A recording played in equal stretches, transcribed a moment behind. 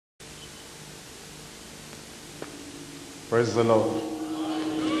Praise the Lord.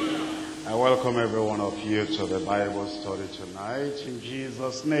 I welcome every one of you to the Bible study tonight in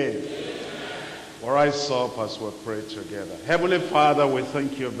Jesus' name. We'll rise up as we pray together. Heavenly Father, we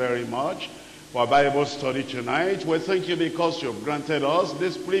thank you very much for Bible study tonight. We thank you because you've granted us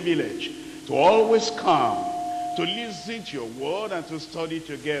this privilege to always come, to listen to your word and to study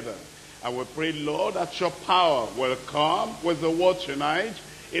together. And we pray, Lord, that your power will come with the word tonight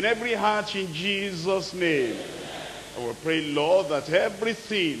in every heart in Jesus' name. And we pray, Lord, that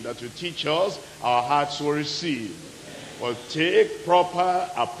everything that you teach us, our hearts will receive. We'll take proper,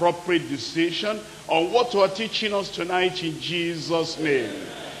 appropriate decision on what you are teaching us tonight in Jesus' name.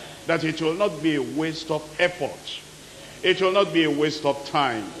 That it will not be a waste of effort. It will not be a waste of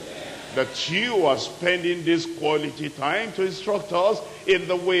time. That you are spending this quality time to instruct us in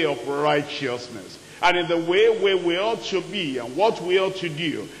the way of righteousness. And in the way where we ought to be and what we ought to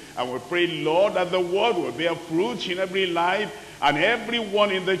do. And we pray, Lord, that the word will bear fruit in every life and everyone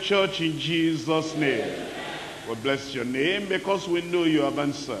in the church in Jesus' name. We bless your name because we know you have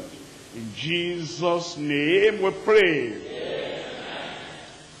answered. In Jesus' name we pray.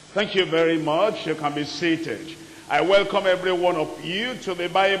 Thank you very much. You can be seated. I welcome every one of you to the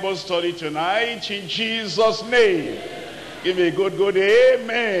Bible study tonight in Jesus' name. Give me a good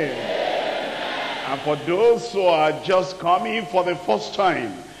amen. And for those who are just coming for the first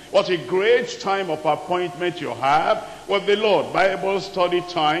time, what a great time of appointment you have with the Lord. Bible study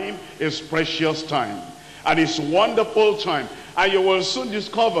time is precious time. And it's wonderful time. And you will soon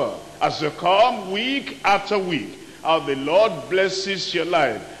discover as you come week after week how the Lord blesses your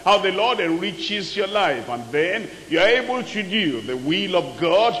life. How the Lord enriches your life. And then you're able to do the will of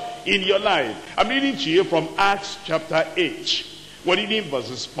God in your life. I'm reading to you from Acts chapter 8. We're reading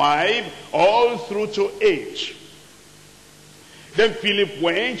verses 5 all through to 8. Then Philip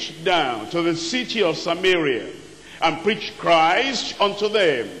went down to the city of Samaria and preached Christ unto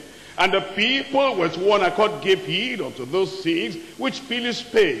them. And the people with one accord gave heed unto those things which Philip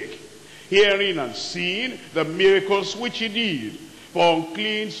spake, hearing and seeing the miracles which he did. For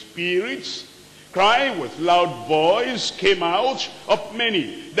unclean spirits, crying with loud voice, came out of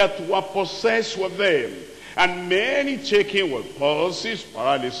many that were possessed with them. And many taken with palsies,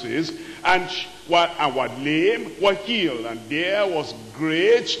 paralysis, and were lame, were healed. And there was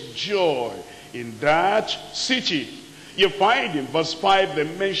great joy in that city. You find in verse 5 the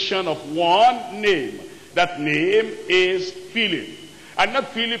mention of one name. That name is Philip. And that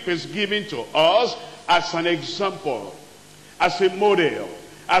Philip is given to us as an example, as a model,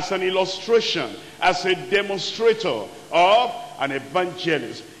 as an illustration, as a demonstrator of an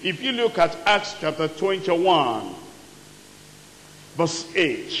evangelist. If you look at Acts chapter 21, verse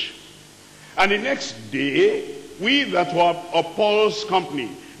 8. And the next day, we that were of Paul's company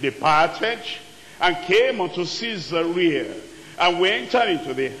departed and came unto Caesarea, and we entered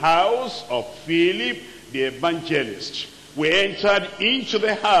into the house of Philip the evangelist. We entered into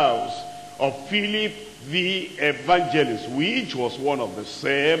the house of Philip the evangelist, which was one of the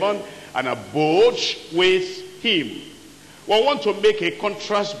 7, and abode with him. We want to make a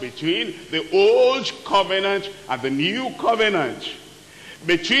contrast between the old covenant and the new covenant.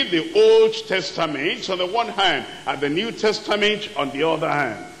 Between the Old Testament on the one hand and the New Testament on the other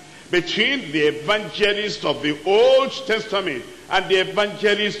hand. Between the evangelist of the Old Testament and the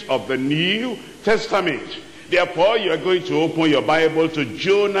evangelist of the New Testament. Therefore, you are going to open your Bible to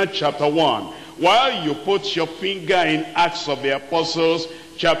Jonah chapter 1. While you put your finger in Acts of the Apostles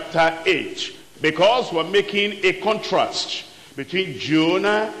chapter 8. Because we're making a contrast between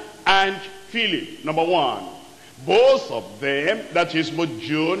Jonah and Philip. Number 1. Both of them, that is both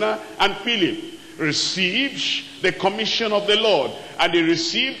Jonah and Philip, received the commission of the Lord. And they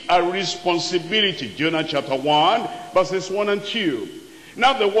received a responsibility. Jonah chapter 1, verses 1 and 2.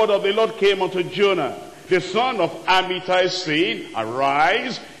 Now the word of the Lord came unto Jonah, the son of Amittai, saying,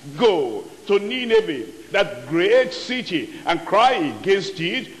 Arise, go to Nineveh, that great city, and cry against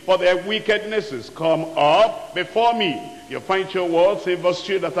it, for their wickedness is come up before me. You find your words in verse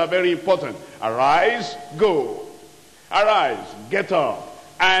 2 that are very important. Arise, go. Arise, get up,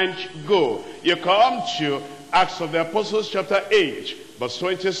 and go. You come to Acts of the Apostles chapter 8, verse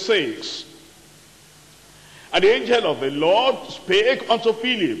 26. And the angel of the Lord spake unto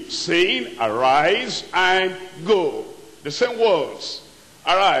Philip, saying, Arise and go. The same words.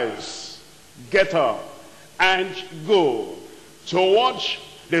 Arise, get up, and go. Towards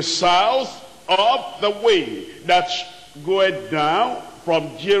the south of the way that goeth down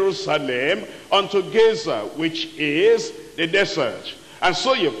from Jerusalem unto Gaza, which is the desert. And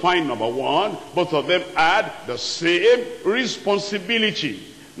so you find, number 1, both of them had the same responsibility.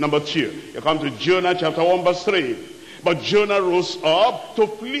 Number 2, you come to Jonah chapter 1 verse 3. But Jonah rose up to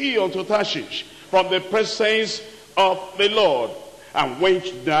flee unto Tarshish from the presence of the Lord, and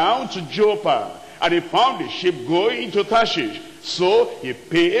went down to Joppa, and he found a ship going to Tarshish. So he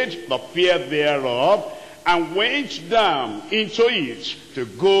paid the fare thereof, and went down into it to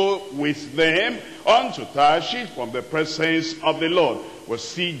go with them unto Tarshish from the presence of the Lord. We'll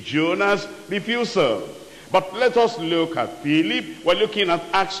see Jonah's refusal. But let us look at Philip. We're looking at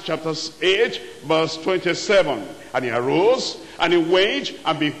Acts chapter 8, verse 27. And he arose, and he went,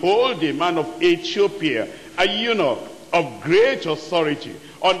 and behold, a man of Ethiopia, a eunuch of great authority,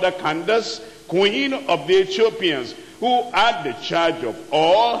 under Candace, queen of the Ethiopians, who had the charge of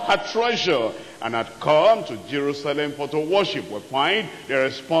all her treasure, and had come to Jerusalem for to worship. We find the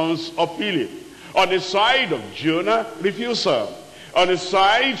response of Philip. On the side of Jonah, refusal. On the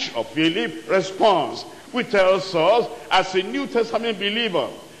side of Philip, response. Which tells us, as a New Testament believer,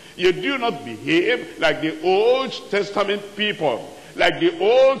 you do not behave like the Old Testament people, like the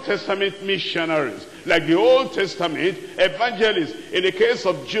Old Testament missionaries, like the Old Testament evangelists. In the case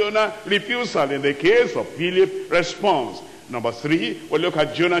of Jonah, refusal. In the case of Philip, response. Number 3, we'll look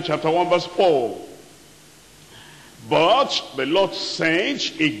at Jonah chapter 1 verse 4. But the Lord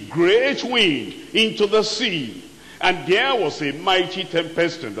sent a great wind into the sea, and there was a mighty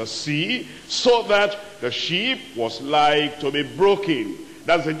tempest in the sea, so that the ship was like to be broken.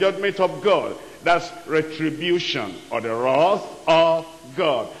 That's the judgment of God. That's retribution, or the wrath of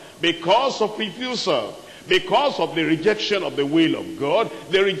God. Because of refusal, because of the rejection of the will of God,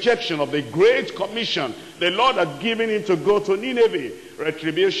 the rejection of the Great Commission the Lord had given him to go to Nineveh,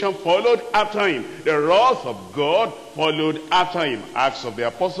 retribution followed after him. The wrath of God followed after him. Acts of the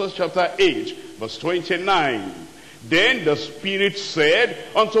Apostles chapter 8, verse 29. Then the Spirit said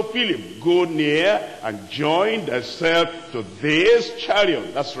unto Philip, go near and join thyself to this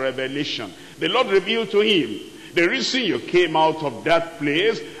chariot. That's revelation. The Lord revealed to him, the reason you came out of that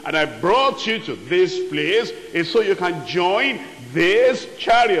place and I brought you to this place is so you can join this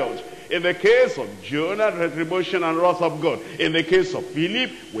chariot. In the case of Jonah, retribution and wrath of God. In the case of Philip,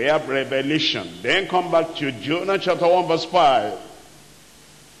 we have revelation. Then come back to Jonah chapter 1 verse 5.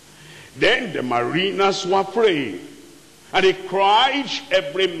 Then the mariners were afraid, and they cried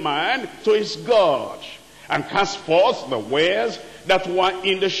every man to his God, and cast forth the wares that were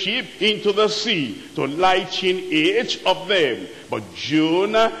in the ship into the sea, to lighten each of them. But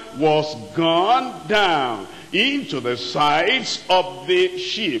Jonah was gone down into the sides of the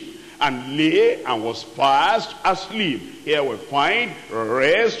ship, and lay and was fast asleep. Here we find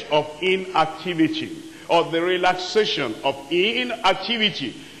rest of inactivity, or the relaxation of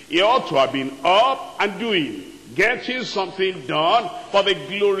inactivity. He ought to have been up and doing, getting something done for the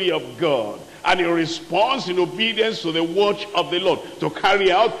glory of God. And he responds in obedience to the watch of the Lord, to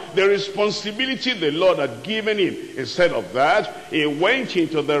carry out the responsibility the Lord had given him. Instead of that, he went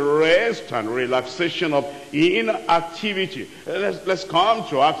into the rest and relaxation of inactivity. Let's come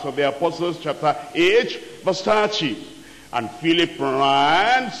to Acts of the Apostles chapter 8 verse 30. And Philip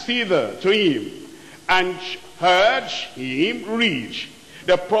ran thither to him, and heard him read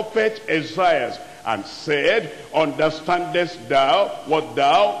the prophet Isaiah, and said, understandest thou what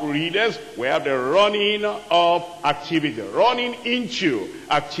thou readest? We have the running of activity, running into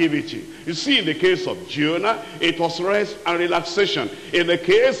activity. You see, in the case of Jonah, it was rest and relaxation. In the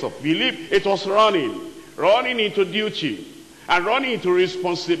case of Philip, it was running into duty, and running into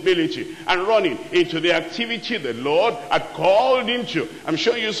responsibility, and running into the activity the Lord had called him to. I'm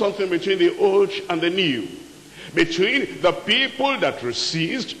showing you something between the old and the new. Between the people that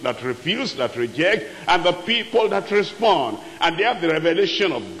resist, that refuse, that reject, and the people that respond. And they have the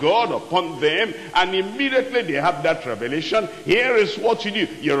revelation of God upon them, and immediately they have that revelation. Here is what you do.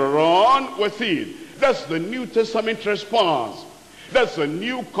 You run with it. That's the New Testament response. That's the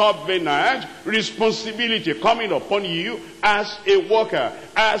new covenant responsibility coming upon you as a worker,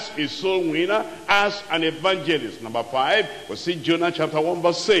 as a soul winner, as an evangelist. Number 5, we see Jonah chapter 1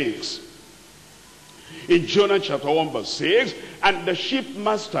 verse 6. In Jonah chapter 1 verse 6, and the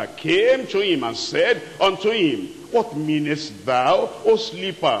shipmaster came to him and said unto him, what meanest thou, O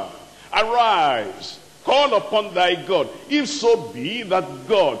sleeper? Arise, call upon thy God, if so be that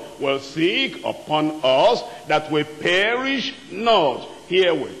God will think upon us that we perish not.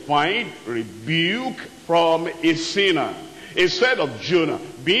 Here we find rebuke from a sinner. Instead of Jonah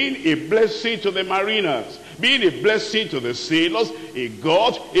being a blessing to the mariners, being a blessing to the sailors, he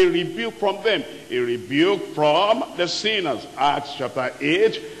got a rebuke from them, a rebuke from the sinners. Acts chapter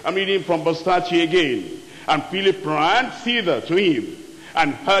 8, I'm reading from verse 30 again. And Philip ran thither to him,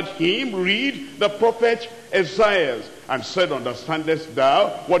 and heard him read the prophet Isaiah, and said, understandest thou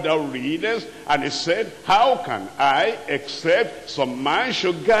what thou readest? And he said, how can I, except some man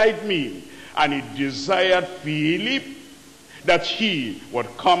should guide me? And he desired Philip that he would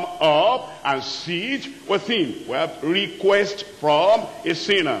come up and sit with him. Well, request from a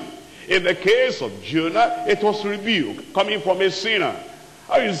sinner. In the case of Jonah, it was rebuke coming from a sinner.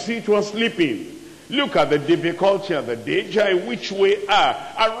 How you see it was sleeping. Look at the difficulty and the danger in which we are.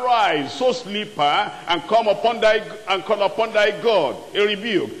 Arise, so sleeper, and come upon thy and call upon thy God. A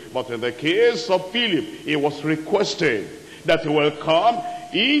rebuke. But in the case of Philip, it was requested that he will come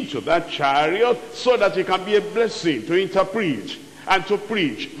into that chariot so that he can be a blessing to interpret and to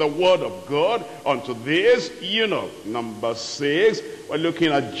preach the word of God unto this eunuch. Number 6, we're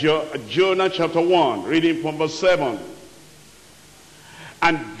looking at Jonah chapter 1, reading from verse 7.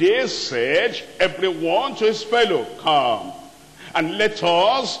 And they said, everyone to his fellow, come, and let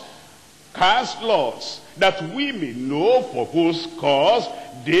us cast lots, that we may know for whose cause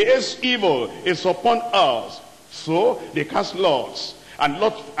this evil is upon us. So they cast lots, and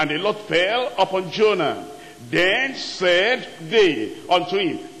the lot fell upon Jonah. Then said they unto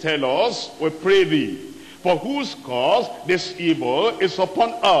him, tell us, we pray thee, for whose cause this evil is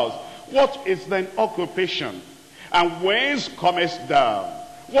upon us. What is thine occupation? And whence comest thou?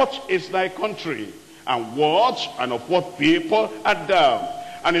 What is thy country? And what and of what people art thou?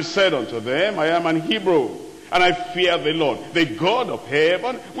 And he said unto them, I am an Hebrew, and I fear the Lord, the God of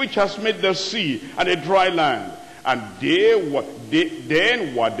heaven, which has made the sea and the dry land. And then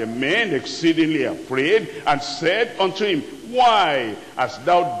were the men exceedingly afraid, and said unto him, why hast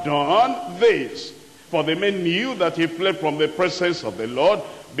thou done this? For the men knew that he fled from the presence of the Lord,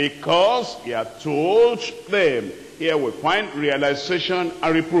 because he had told them. Here we find realization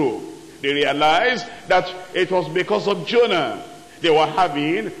and reproof. They realized that it was because of Jonah. They were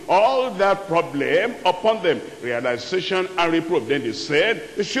having all that problem upon them. Realization and reproof. Then they said,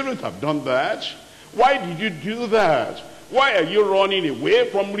 you shouldn't have done that. Why did you do that? Why are you running away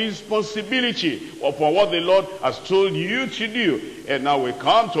from responsibility or from what the Lord has told you to do? And now we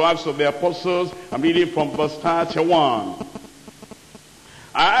come to Acts of the Apostles. I'm reading from verse 31.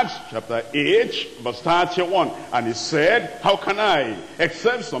 Acts chapter 8, verse 31. And he said, how can I,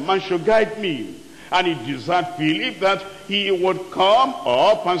 except some man should guide me? And he desired Philip that he would come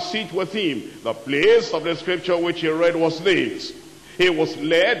up and sit with him. The place of the scripture which he read was this. He was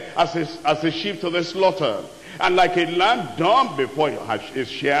led as a sheep to the slaughter. And like a lamb dumb before his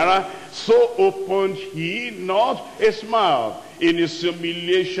shearer, so opened he not his mouth. In his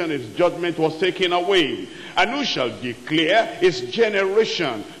humiliation, his judgment was taken away. And who shall declare his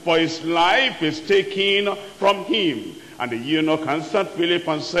generation? For his life is taken from him. And the eunuch answered Philip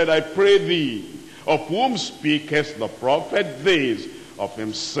and said, I pray thee, of whom speaketh the prophet this? Of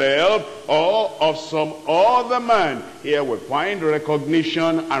himself or of some other man? Here we find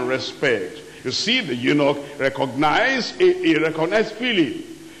recognition and respect. You see, the eunuch recognized Philip,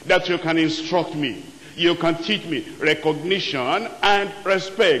 that you can instruct me, you can teach me. Recognition and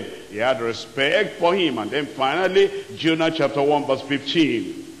respect. He had respect for him. And then finally, Jonah chapter 1 verse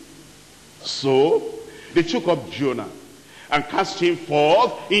 15. So they took up Jonah and cast him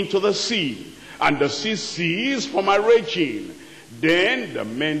forth into the sea, and the sea ceased from a raging. Then the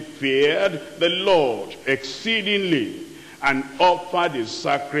men feared the Lord exceedingly, and offered a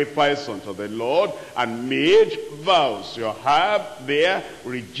sacrifice unto the Lord, and made vows. You have their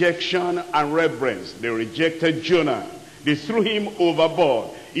rejection and reverence. They rejected Jonah. They threw him overboard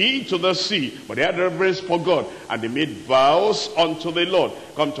into the sea, but they had reverence for God, and they made vows unto the Lord.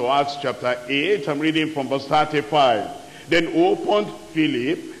 Come to Acts chapter 8. I'm reading from verse 35. Then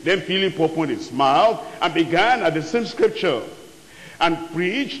Philip opened his mouth and began at the same scripture, and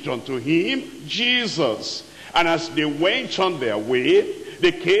preached unto him Jesus. And as they went on their way,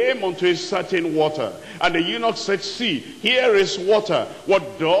 they came unto a certain water. And the eunuch said, see, here is water.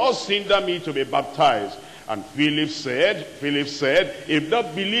 What does hinder me to be baptized? And Philip said, if thou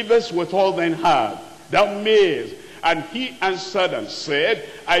believest with all thine heart, thou mayest. And he answered and said,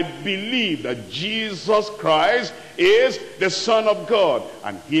 I believe that Jesus Christ is the Son of God.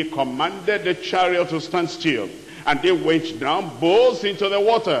 And he commanded the chariot to stand still. And they went down both into the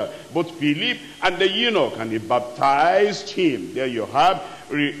water, both Philip and the eunuch, and he baptized him. There you have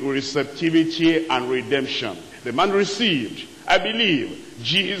receptivity and redemption. The man received, I believe,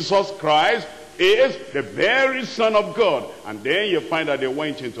 Jesus Christ is the very Son of God. And then you find that they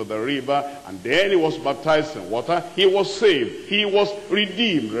went into the river, and then he was baptized in water. He was saved. He was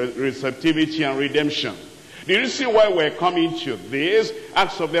redeemed. Receptivity and redemption. Do you see why we're coming to this?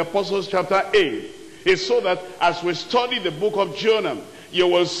 Acts of the Apostles chapter 8. It's so that as we study the book of Jonah, you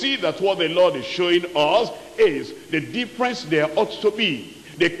will see that what the Lord is showing us is the difference there ought to be.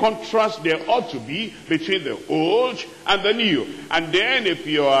 The contrast there ought to be between the old and the new. And then if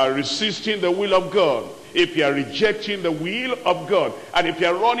you are resisting the will of God, if you are rejecting the will of God, and if you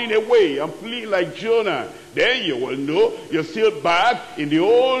are running away and fleeing like Jonah, then you will know you're still back in the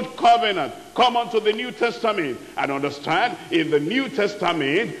old covenant. Come on to the New Testament and understand, in the New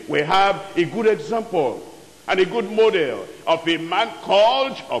Testament we have a good example and a good model of a man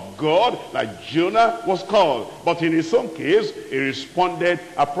called of God like Jonah was called. But in his own case, he responded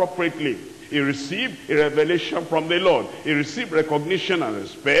appropriately. He received a revelation from the Lord. He received recognition and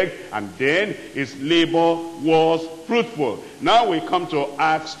respect, and then his labor was fruitful. Now we come to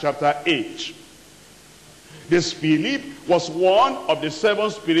Acts chapter 8. This Philip was one of the 7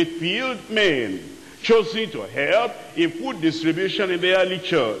 spirit-filled men chosen to help in food distribution in the early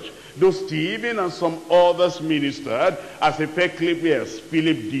church. Though Stephen and some others ministered as effectively as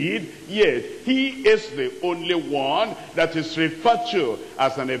Philip did, yet he is the only one that is referred to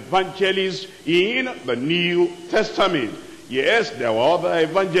as an evangelist in the New Testament. Yes, there were other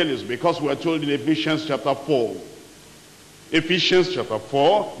evangelists, because we are told in Ephesians chapter 4. Ephesians chapter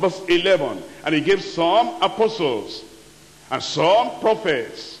 4, verse 11. And he gave some apostles, and some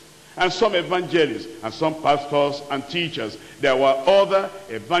prophets, and some evangelists, and some pastors and teachers. There were other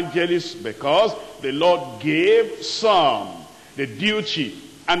evangelists because the Lord gave some the duty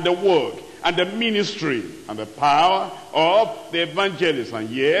and the work and the ministry and the power of the evangelist. And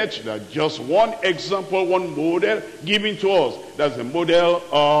yet there's just one example, one model given to us. That's the model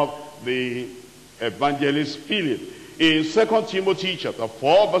of the evangelist Philip. In 2 Timothy chapter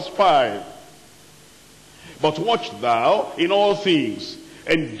 4 verse 5. But watch thou in all things,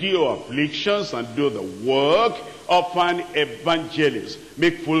 endure afflictions, and do the work of an evangelist.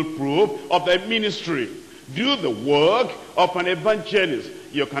 Make full proof of thy ministry. Do the work of an evangelist.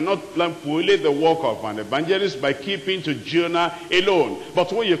 You cannot plan fully the work of an evangelist by keeping to Jonah alone.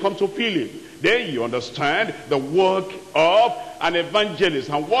 But when you come to Philip, then you understand the work of an evangelist.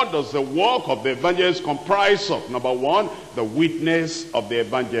 And what does the work of the evangelist comprise of? Number one, the witness of the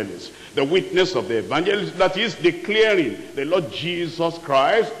evangelist. The witness of the evangelist, that is declaring the Lord Jesus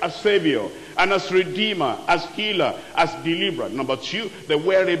Christ as Savior and as Redeemer, as Healer, as Deliverer. Number two, the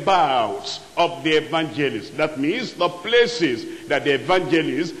whereabouts of the evangelist. That means the places that the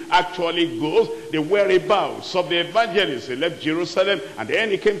evangelist actually goes, the whereabouts of the evangelist. He left Jerusalem and then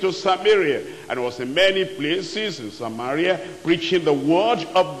he came to Samaria, and was in many places in Samaria preaching the word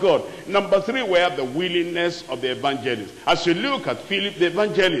of God. Number three, we have the willingness of the evangelist. As you look at Philip the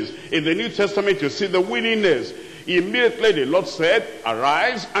evangelist in the New Testament, you see the willingness. Immediately the Lord said,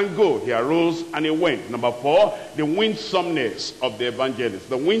 arise and go. He arose and he went. Number four, the winsomeness of the evangelist.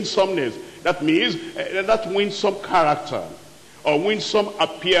 The winsomeness, that means that winsome character, or winsome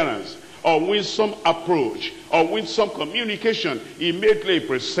appearance, or winsome approach, or winsome communication. Immediately he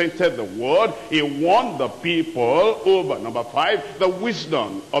presented the word. He won the people over. Number five, the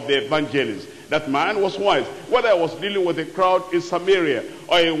wisdom of the evangelist. That man was wise. Whether he was dealing with a crowd in Samaria,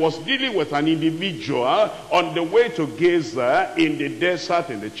 or he was dealing with an individual on the way to Gaza in the desert,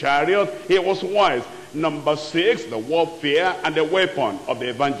 in the chariot, he was wise. Number six, the warfare and the weapon of the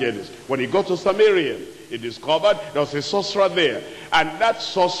evangelist. When he got to Samaria, he discovered there was a sorcerer there. And that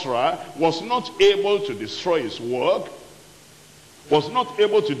sorcerer was not able to destroy his work, was not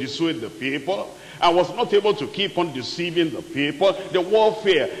able to dissuade the people, and was not able to keep on deceiving the people. The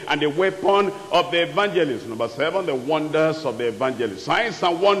warfare and the weapon of the evangelist. Number seven, the wonders of the evangelist. Signs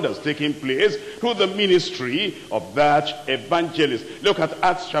and wonders taking place through the ministry of that evangelist. Look at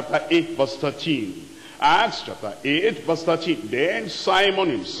Acts chapter 8 verse 13. Acts chapter 8 verse 13. Then Simon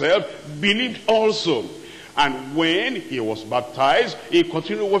himself believed also, and when he was baptized, he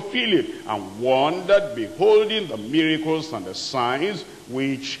continued with Philip, and wondered, beholding the miracles and the signs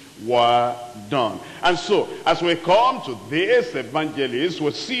which were done. And so, as we come to this evangelist,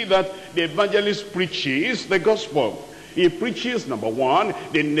 we see that the evangelist preaches the gospel. He preaches, number one,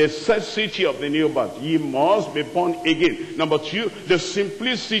 the necessity of the new birth. Ye must be born again. Number two, the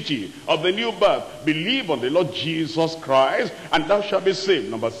simplicity of the new birth. Believe on the Lord Jesus Christ, and thou shalt be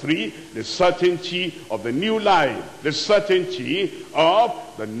saved. Number three, the certainty of the new life. The certainty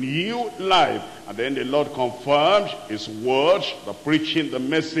of the new life. And then the Lord confirmed his word, the preaching, the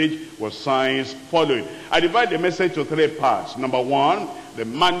message, with signs following. I divide the message to three parts. Number one, the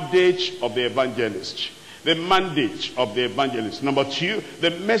mandate of the evangelist. The mandate of the evangelist. Number two,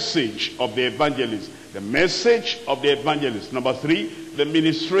 the message of the evangelist. The message of the evangelist. Number three, the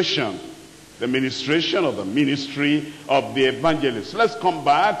ministration. The ministration of the ministry of the evangelist. Let's come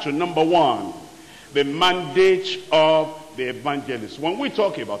back to number one, the mandate of the evangelist. When we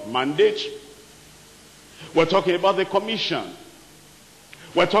talk about mandate, we're talking about the commission.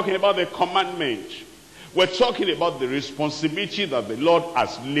 We're talking about the commandment. We're talking about the responsibility that the Lord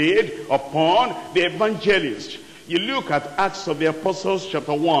has laid upon the evangelist. You look at Acts of the Apostles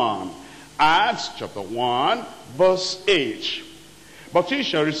chapter 1. Acts chapter 1 verse 8. But ye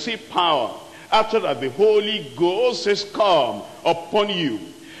shall receive power after that the Holy Ghost is come upon you.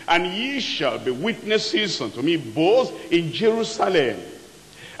 And ye shall be witnesses unto me both in Jerusalem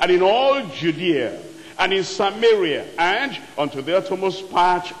and in all Judea and in Samaria and unto the uttermost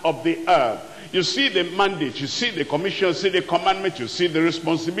part of the earth. You see the mandate, you see the commission, you see the commandment, you see the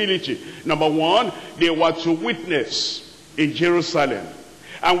responsibility. Number one, they were to witness in Jerusalem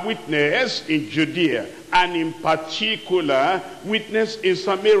and witness in Judea, and in particular witness in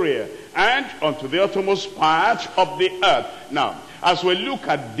Samaria and unto the uttermost part of the earth. Now, as we look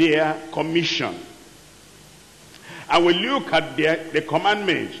at their commission and we look at the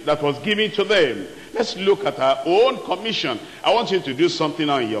commandment that was given to them, let's look at our own commission. I want you to do something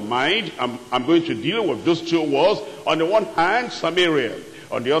on your mind. I'm going to deal with those two words. On the one hand, Samaria.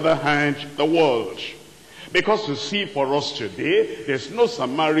 On the other hand, the world. Because you see, for us today, there's no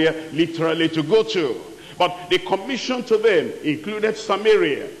Samaria literally to go to. But the commission to them included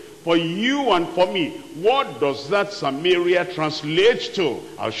Samaria. For you and for me, what does that Samaria translate to?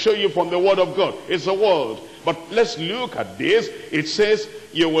 I'll show you from the word of God. It's a world. But let's look at this. It says,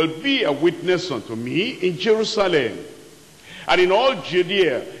 you will be a witness unto me in Jerusalem and in all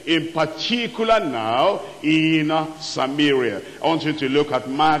Judea, in particular now in Samaria. I want you to look at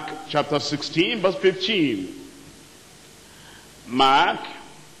Mark chapter 16 verse 15. Mark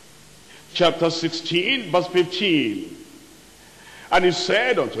chapter 16 verse 15. And he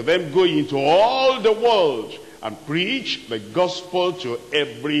said unto them, go into all the world and preach the gospel to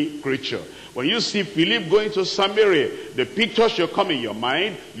every creature. When you see Philip going to Samaria, the picture should come in your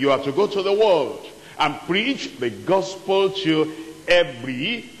mind. You are to go to the world and preach the gospel to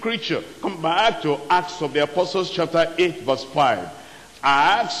every creature. Come back to Acts of the Apostles chapter 8 verse 5.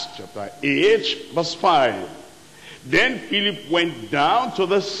 Acts chapter 8 verse 5. Then Philip went down to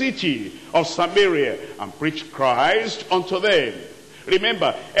the city of Samaria and preached Christ unto them.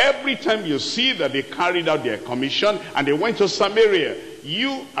 Remember, every time you see that they carried out their commission and they went to Samaria,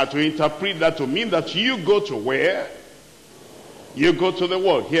 you are to interpret that to mean that you go to where? You go to the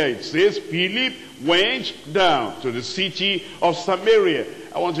world. Here it says, Philip went down to the city of Samaria.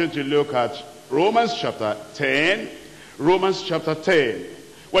 I want you to look at Romans chapter 10. Romans chapter 10.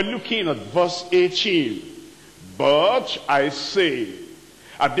 We're looking at verse 18. But I say,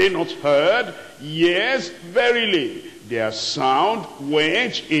 have they not heard? Yes, verily, their sound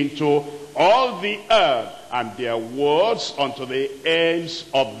went into all the earth, and their words unto the ends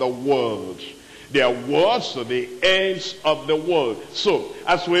of the world. Their words to the ends of the world. So,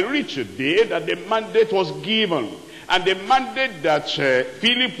 as we read today, that the mandate was given, and the mandate that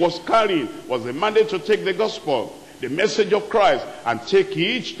Philip was carrying was the mandate to take the gospel, the message of Christ, and take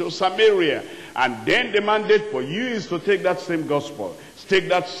it to Samaria. And then the mandate for you is to take that same gospel, take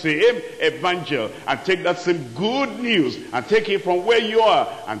that same evangel, and take that same good news, and take it from where you are,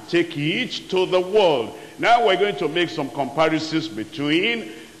 and take it to the world. Now we're going to make some comparisons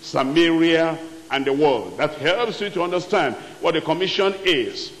between Samaria and the world. That helps you to understand what the commission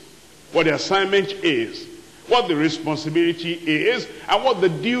is, what the assignment is, what the responsibility is, and what the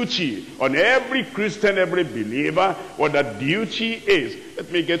duty on every Christian, every believer, what that duty is.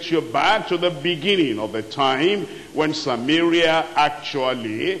 Let me get you back to the beginning of the time when Samaria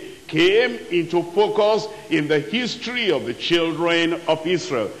actually came into focus in the history of the children of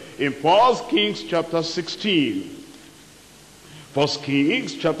Israel. In 1 Kings chapter 16. 1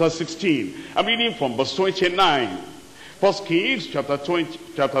 Kings chapter 16. I'm reading from verse 29. 1 Kings chapter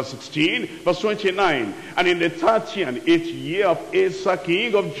 16, verse 29. And in the 38th year of Asa,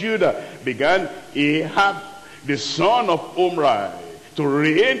 king of Judah, began Ahab, the son of Omri, to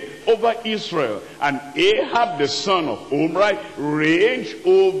reign over Israel. And Ahab, the son of Omri, reigned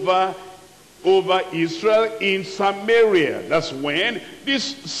over Israel in Samaria. That's when this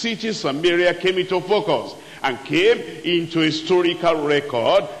city Samaria came into focus and came into historical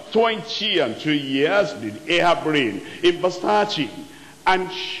record. 22 years did Ahab reign. In verse 30, and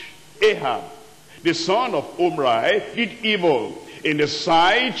Ahab, the son of Omri, did evil in the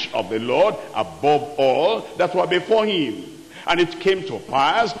sight of the Lord above all that were before him. And it came to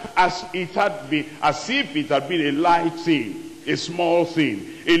pass as if it had been a light thing, a small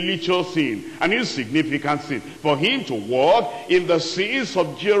thing, a little thing, an insignificant thing, for him to walk in the sins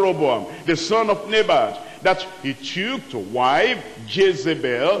of Jeroboam, the son of Nebat, that he took to wife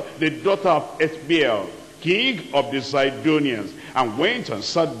Jezebel, the daughter of Ethbaal, king of the Sidonians, and went and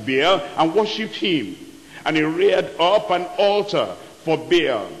served Baal and worshipped him. And he reared up an altar for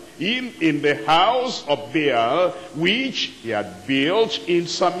Baal in the house of Baal, which he had built in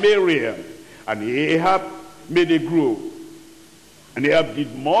Samaria. And Ahab made a grove. And Ahab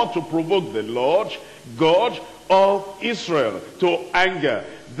did more to provoke the Lord God of Israel to anger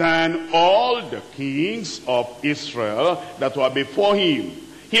than all the kings of Israel that were before him.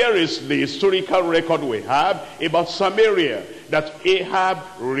 Here is the historical record we have about Samaria, that Ahab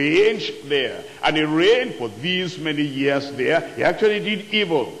reigned there. And he reigned for these many years there. He actually did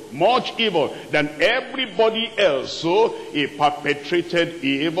evil, much evil than everybody else. So he perpetrated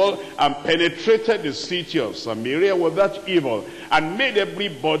evil and penetrated the city of Samaria with that evil and made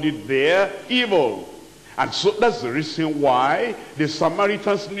everybody there evil. And so that's the reason why the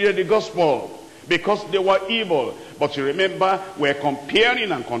Samaritans needed the gospel, because they were evil. But you remember, we're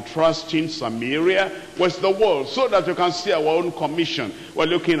comparing and contrasting Samaria with the world so that you can see our own commission. We're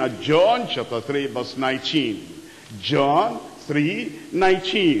looking at John chapter 3 verse 19. John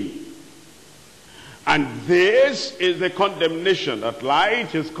 3:19. And this is the condemnation, that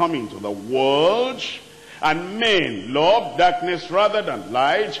light is coming to the world, and men love darkness rather than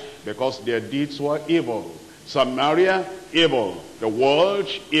light, because their deeds were evil. Samaria, evil. The world,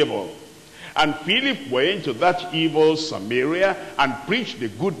 evil. And Philip went to that evil Samaria and preached the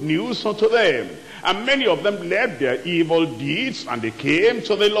good news unto them. And many of them left their evil deeds, and they came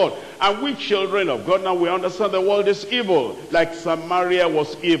to the Lord. And we children of God, now we understand the world is evil, like Samaria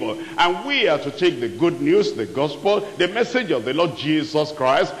was evil. And we are to take the good news, the gospel, the message of the Lord Jesus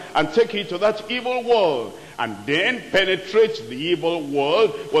Christ, and take it to that evil world. And then penetrate the evil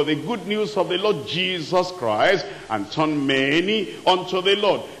world with the good news of the Lord Jesus Christ, and turn many unto the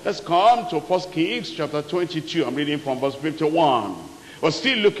Lord. Let's come to 1 Kings chapter 22. I'm reading from verse 51. We're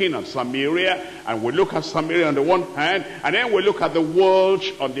still looking at Samaria, and we look at Samaria on the one hand, and then we look at the world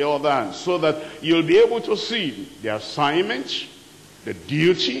on the other hand, so that you'll be able to see the assignment, the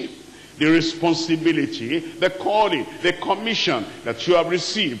duty, the responsibility, the calling, the commission that you have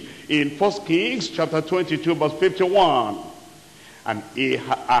received. In 1 Kings chapter 22 verse 51, and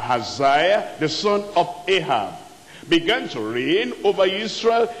Ahaziah the son of Ahab began to reign over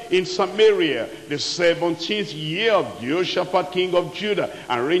Israel in Samaria the 17th year of Jehoshaphat king of Judah,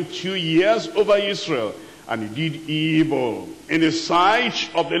 and reigned 2 years over Israel. And he did evil in the sight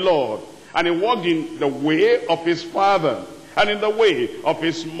of the Lord, and he walked in the way of his father, and in the way of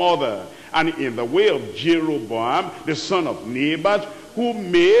his mother, and in the way of Jeroboam the son of Nebat, who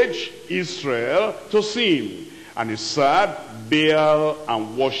made Israel to sin. And he served Baal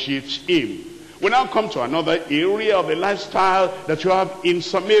and worshipped him. We now come to another area of the lifestyle that you have in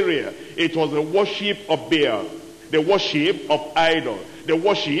Samaria. It was the worship of Baal, the worship of idol, the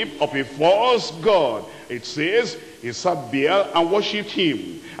worship of a false god. It says he served Baal and worshipped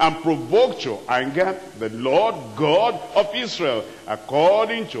him, and provoked to anger the Lord God of Israel,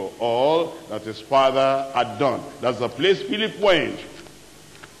 according to all that his father had done. That's the place Philip went.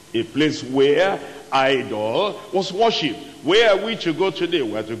 A place where idol was worshipped. Where are we to go today?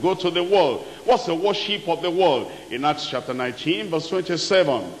 We are to go to the world. What's the worship of the world? In Acts chapter 19 verse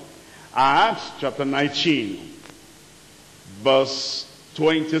 27. Acts chapter 19 verse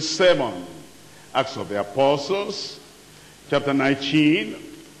 27. Acts of the Apostles chapter 19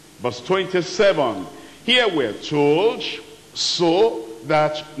 verse 27. Here we're told, so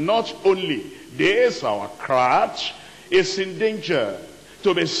that not only this our craft is in danger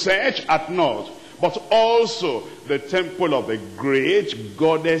to be set at naught, but also the temple of the great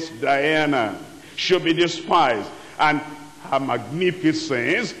goddess Diana should be despised, and her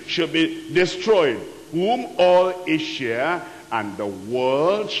magnificence should be destroyed, whom all Asia and the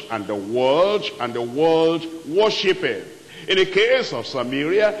world and the world and the world worshipeth. In the case of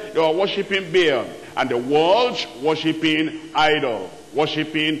Samaria, they were worshiping Baal, and the world worshiping idol,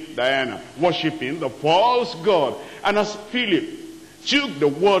 worshiping Diana, worshiping the false god. And as Philip took the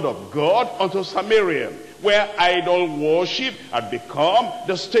word of God unto Samaria, where idol worship had become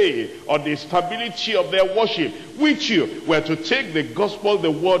the stay or the stability of their worship, which you were to take the gospel, the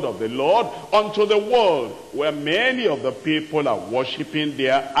word of the Lord, unto the world, where many of the people are worshiping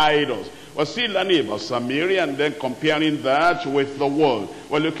their idols. We're still learning about Samaria and then comparing that with the world.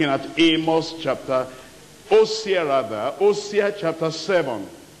 We're looking at Hosea chapter 7.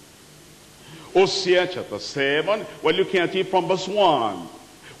 Hosea chapter 7, we're looking at it from verse 1.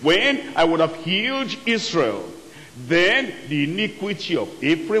 When I would have healed Israel, then the iniquity of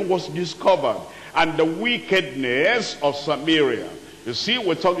Ephraim was discovered, and the wickedness of Samaria. You see,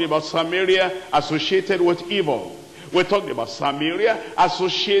 we're talking about Samaria associated with evil. We talked about Samaria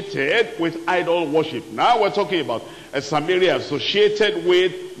associated with idol worship. Now we're talking about Samaria associated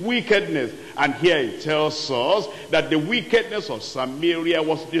with wickedness. And here it tells us that the wickedness of Samaria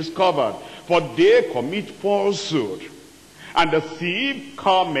was discovered. For they commit falsehood, and the thief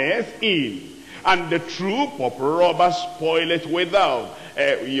cometh in, and the troop of robbers spoileth without.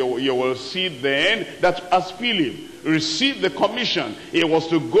 You will see then that as Philip received the commission, he was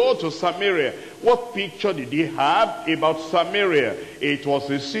to go to Samaria. What picture did he have about Samaria? It was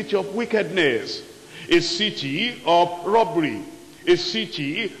a city of wickedness, a city of robbery, a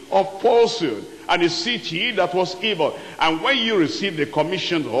city of falsehood, and a city that was evil. And when you receive the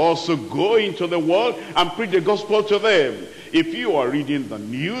commission to also go into the world and preach the gospel to them, if you are reading the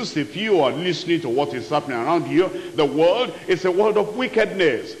news, if you are listening to what is happening around you, the world is a world of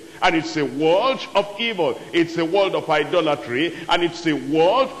wickedness. And it's a world of evil. It's a world of idolatry. And it's a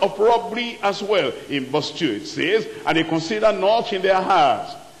world of robbery as well. In verse 2 it says, and they consider not in their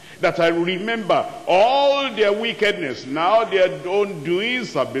hearts that I remember all their wickedness. Now their own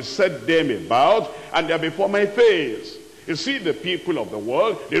doings have beset them about, and they are before my face. You see, the people of the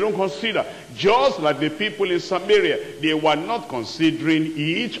world, they don't consider. Just like the people in Samaria, they were not considering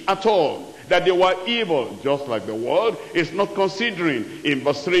it at all, that they were evil, just like the world is not considering. In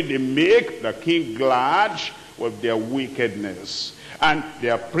verse 3, they make the king glad with their wickedness, and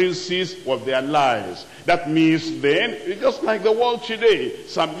their princes with their lies. That means then, just like the world today,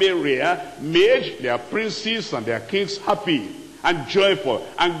 Samaria made their princes and their kings happy and joyful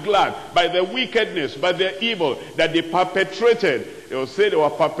and glad by their wickedness, by their evil that they perpetrated. They will say they were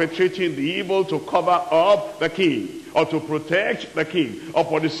perpetrating the evil to cover up the king, or to protect the king, or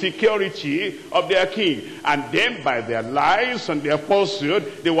for the security of their king. And then by their lies and their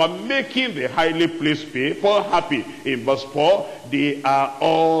falsehood, they were making the highly pleased people happy. In verse 4, they are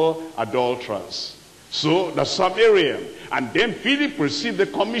all adulterers. So the Samaritan. And then Philip received the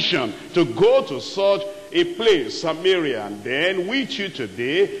commission to go to such a place, Samaria. And then we too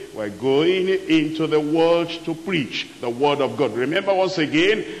today, we're going into the world to preach the word of God. Remember once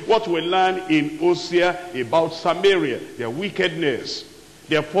again what we learned in Hosea about Samaria, their wickedness,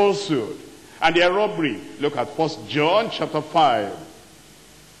 their falsehood, and their robbery. Look at 1 John chapter 5.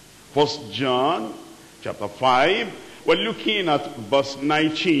 1 John chapter 5, we're looking at verse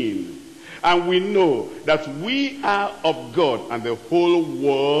 19. And we know that we are of God, and the whole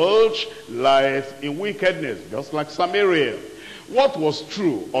world lies in wickedness, just like Samaria. What was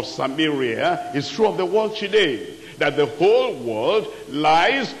true of Samaria is true of the world today, that the whole world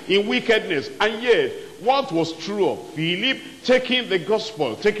lies in wickedness. And yet, what was true of Philip, taking the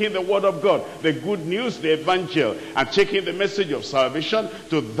gospel, taking the word of God, the good news, the evangel, and taking the message of salvation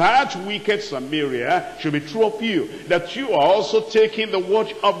to that wicked Samaria, should be true of you. That you are also taking the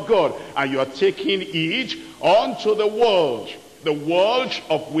word of God, and you are taking it onto the world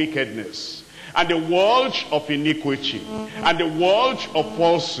of wickedness, and the world of iniquity, and the world of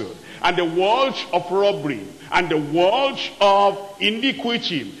falsehood, and the world of robbery, and the world of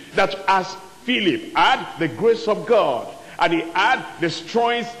iniquity. That as Philip had the grace of God, and he had the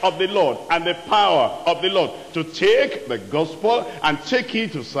strength of the Lord and the power of the Lord to take the gospel and take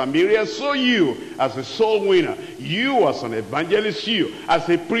it to Samaria, so you as a soul winner, you as an evangelist, you as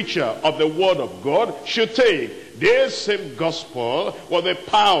a preacher of the word of God should take this same gospel with the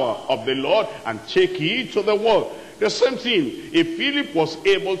power of the Lord and take it to the world. The same thing, if Philip was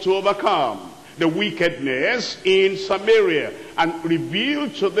able to overcome the wickedness in Samaria and reveal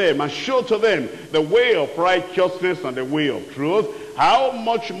to them and show to them the way of righteousness and the way of truth, how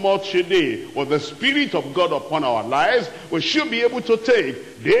much more today, with the Spirit of God upon our lives, we should be able to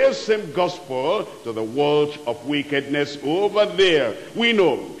take this same gospel to the world of wickedness over there. We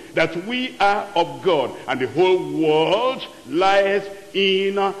know that we are of God, and the whole world lies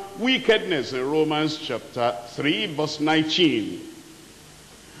in wickedness. In Romans chapter 3 verse 19.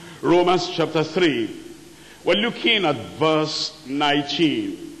 Romans chapter 3, we're looking at verse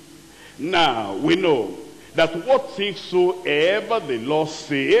 19. Now we know that what things soever the law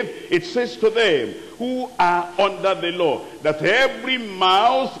saith, it says to them who are under the law, that every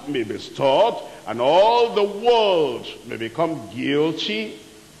mouth may be stopped, and all the world may become guilty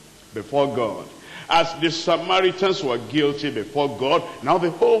before God. As the Samaritans were guilty before God, now the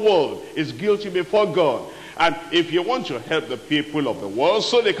whole world is guilty before God. And if you want to help the people of the world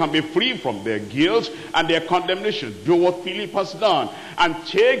so they can be free from their guilt and their condemnation, do what Philip has done and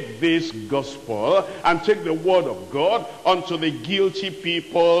take this gospel and take the word of God unto the guilty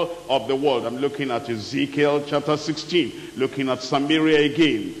people of the world. I'm looking at Ezekiel chapter 16, looking at Samaria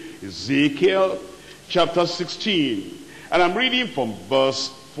again. Ezekiel chapter 16, and I'm reading from verse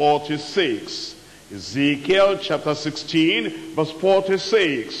 46. Ezekiel chapter 16, verse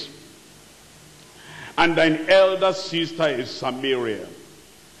 46. And thine elder sister is Samaria,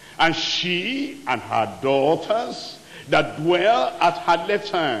 and she and her daughters that dwell at her left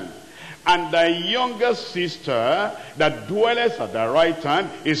hand, and thy younger sister that dwelleth at thy right hand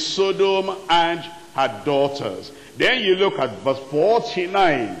is Sodom and her daughters. Then you look at verse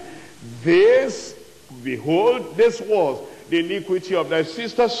 49. This, behold, this was the iniquity of thy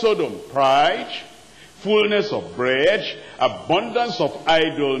sister Sodom: pride, fullness of bread, abundance of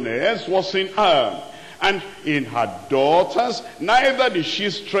idleness was in her. And in her daughters, neither did she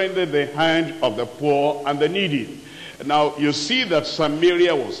strengthen the hand of the poor and the needy. Now, you see that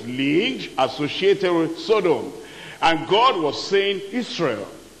Samaria was linked, associated with Sodom. And God was saying, Israel,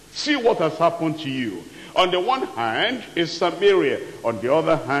 see what has happened to you. On the one hand is Samaria. On the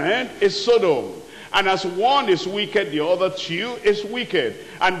other hand is Sodom. And as one is wicked, the other two is wicked.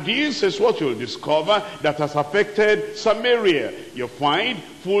 And this is what you'll discover that has affected Samaria. You find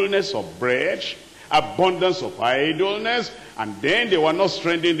fullness of bread, abundance of idleness, and then they were not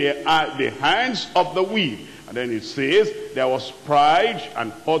strengthening the hands of the weak. And then it says there was pride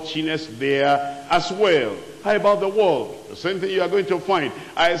and haughtiness there as well. How about the world? The same thing you are going to find.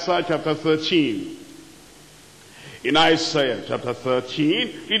 Isaiah chapter 13. In Isaiah chapter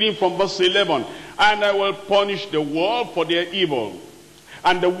 13, reading from verse 11. And I will punish the world for their evil,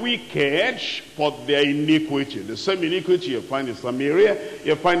 and the wicked for their iniquity. The same iniquity you find in Samaria,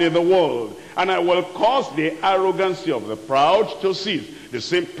 you find in the world. And I will cause the arrogancy of the proud to cease. The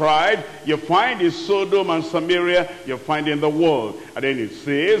same pride you find in Sodom and Samaria, you find in the world. And then it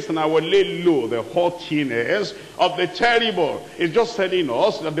says, and I will lay low the haughtiness of the terrible. It's just telling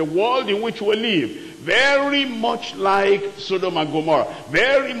us that the world in which we live, very much like Sodom and Gomorrah,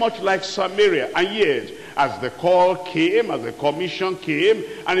 very much like Samaria. And yet, as the call came, as the commission came,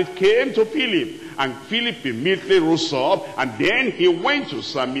 and it came to Philip, and Philip immediately rose up, and then he went to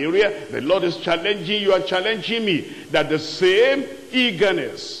Samaria. The Lord is challenging you and challenging me, that the same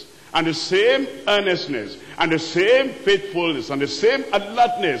eagerness, and the same earnestness, and the same faithfulness, and the same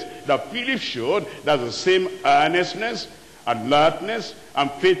alertness that Philip showed, that's the same earnestness, alertness,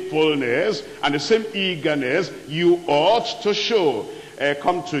 and faithfulness, and the same eagerness you ought to show.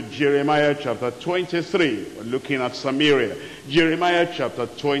 Come to Jeremiah chapter 23. We're looking at Samaria. Jeremiah chapter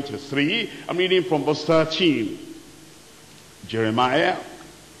 23. I'm reading from verse 13. Jeremiah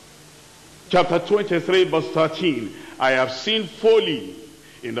chapter 23 verse 13. I have seen folly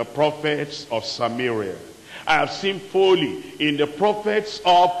in the prophets of Samaria. I have seen folly in the prophets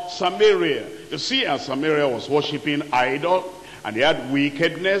of Samaria. You see, as Samaria was worshiping idol, and they had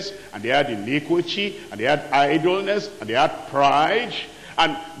wickedness, and they had iniquity, and they had idleness, and they had pride,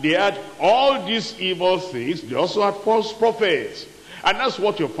 and they had all these evil things. They also had false prophets. And that's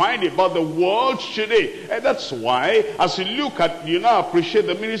what you find about the world today. And that's why, as you look at, you now appreciate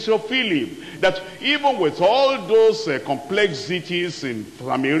the ministry of Philip, that even with all those complexities in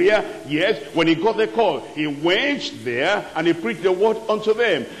Samaria, yet when he got the call, he went there and he preached the word unto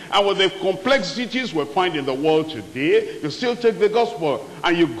them. And with the complexities we find in the world today, you still take the gospel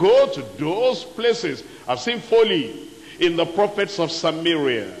and you go to those places. I've seen folly in the prophets of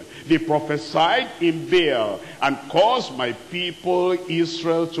Samaria. They prophesied in Baal and caused my people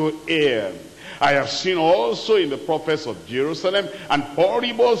Israel to err. I have seen also in the prophets of Jerusalem an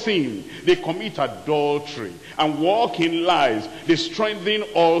horrible thing. They commit adultery and walk in lies. They strengthen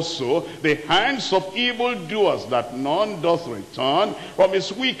also the hands of evildoers, that none doth return from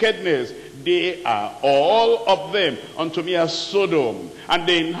his wickedness. They are all of them unto me as Sodom, and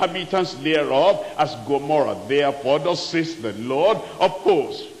the inhabitants thereof as Gomorrah. Therefore thus says the Lord of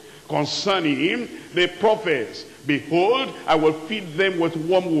hosts concerning the prophets, behold, I will feed them with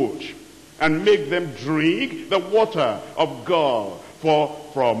wormwood, and make them drink the water of God. For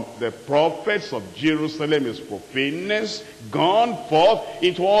from the prophets of Jerusalem is profaneness gone forth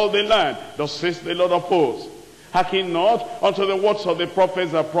into all the land. Thus says the Lord of hosts, hearken not unto the words of the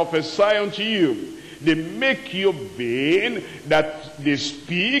prophets that prophesy unto you. They make you vain, that they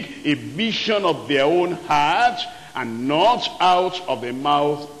speak a vision of their own heart, and not out of the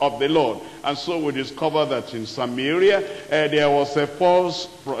mouth of the Lord. And so we discover that in Samaria there were false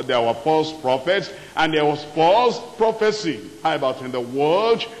prophets, and there was false prophecy. How about in the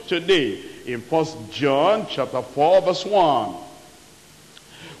world today? In 1 John chapter 4 verse 1,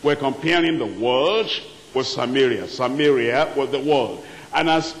 we're comparing the world with Samaria. Samaria was the world. And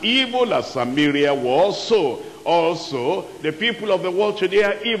as evil as Samaria was, so also the people of the world today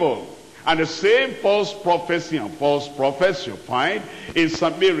are evil. And the same false prophecy and false prophets you find in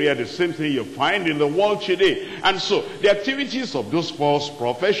Samaria, the same thing you find in the world today. And so the activities of those false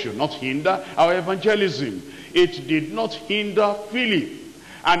prophets should not hinder our evangelism. It did not hinder Philip.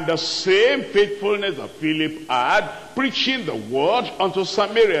 And the same faithfulness that Philip had, preaching the word unto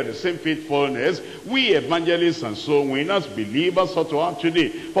Samaria, the same faithfulness we evangelists and soul winners, believers ought to have today.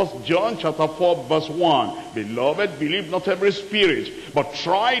 1 John chapter 4 verse 1. Beloved, believe not every spirit, but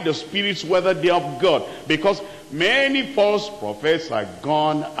try the spirits whether they are of God. Because many false prophets are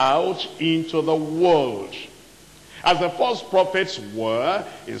gone out into the world. As the false prophets were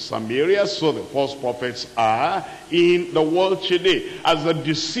in Samaria, so the false prophets are in the world today. As the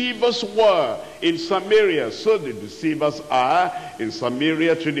deceivers were in Samaria, so the deceivers are in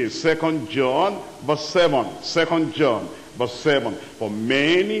Samaria today. 2 John verse 7. 2 John verse 7. For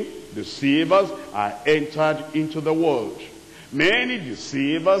many deceivers are entered into the world. Many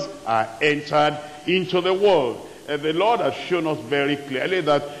deceivers are entered into the world. The Lord has shown us very clearly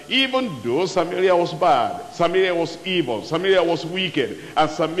that even though Samaria was bad, Samaria was evil, Samaria was wicked, and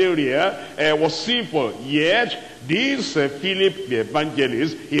Samaria was sinful, yet this Philip the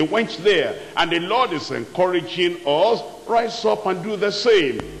evangelist, he went there, and the Lord is encouraging us, rise up and do the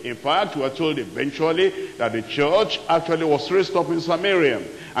same. In fact, we are told eventually that the church actually was raised up in Samaria,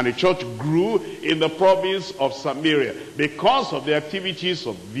 and the church grew in the province of Samaria because of the activities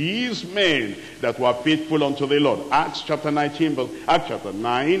of these men that were faithful unto the Lord. Acts chapter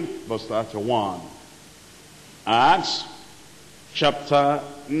 9 verse 31. Acts chapter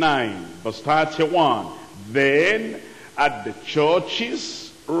 9 verse 31. Then at the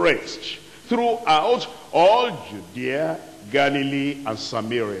churches rest throughout all Judea, Galilee, and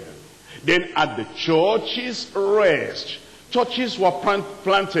Samaria. Then at the churches rest. Churches were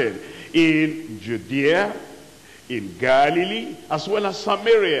planted in Judea, in Galilee, as well as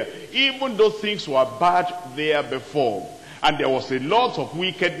Samaria, even though things were bad there before. And there was a lot of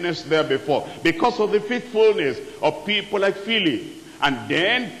wickedness there before, because of the faithfulness of people like Philip. And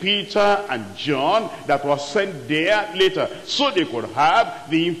then Peter and John that were sent there later, so they could have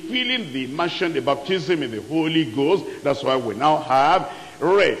the infilling, the immersion, the baptism in the Holy Ghost. That's why we now have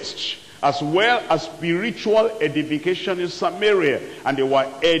rest, as well as spiritual edification in Samaria. And they were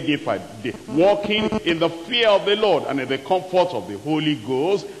edified, walking in the fear of the Lord and in the comfort of the Holy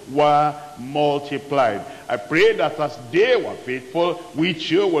Ghost were multiplied. I pray that as they were faithful, we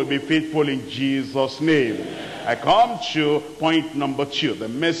too will be faithful in Jesus' name. I come to point number 2, the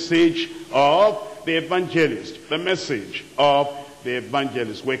message of the evangelist. The message of the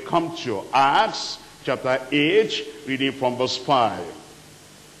evangelist. We come to Acts chapter 8, reading from verse 5.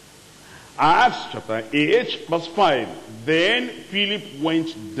 Acts chapter 8 verse 5. Then Philip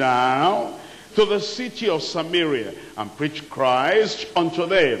went down to the city of Samaria and preached Christ unto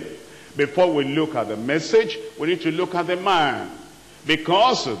them. Before we look at the message, we need to look at the man.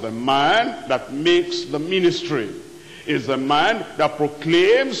 Because the man that makes the ministry is the man that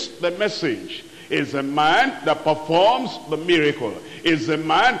proclaims the message, is the man that performs the miracle, is the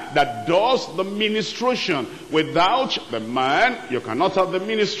man that does the ministration. Without the man, you cannot have the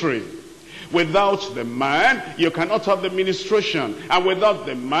ministry. Without the man, you cannot have the ministration. And without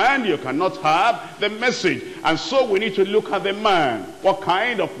the man, you cannot have the message. And so we need to look at the man. What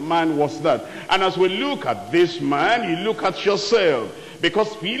kind of man was that? And as we look at this man, you look at yourself.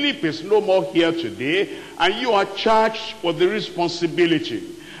 Because Philip is no more here today, and you are charged with the responsibility.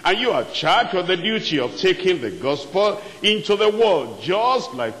 And you are charged with the duty of taking the gospel into the world,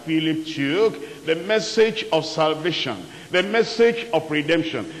 just like Philip took the message of salvation, the message of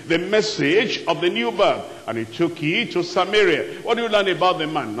redemption, the message of the new birth, and he took it to Samaria. What do you learn about the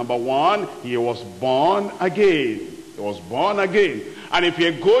man? Number 1, he was born again. He was born again. And if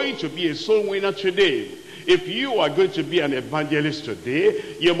you're going to be a soul winner today, if you are going to be an evangelist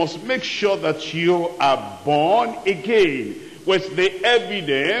today, you must make sure that you are born again, with the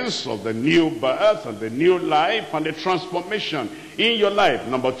evidence of the new birth and the new life and the transformation in your life.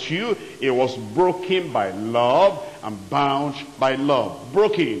 Number 2, it was broken by love and bound by love.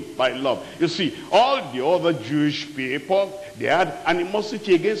 Broken by love. You see, all the other Jewish people, they had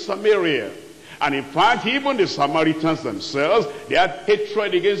animosity against Samaria. And in fact, even the Samaritans themselves, they had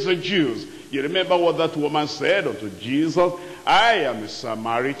hatred against the Jews. You remember what that woman said unto Jesus? I am a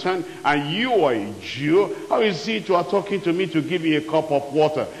Samaritan and you are a Jew. How is it you are talking to me to give you a cup of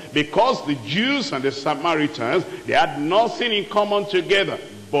water? Because the Jews and the Samaritans, they had nothing in common together.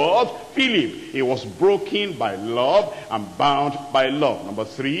 But Philip, he was broken by love and bound by love. Number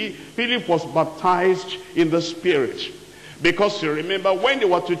 3, Philip was baptized in the Spirit. Because you remember, when they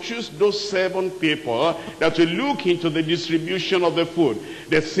were to choose those 7 people that will look into the distribution of the food,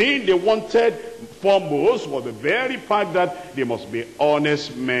 the thing they wanted foremost was the very fact that they must be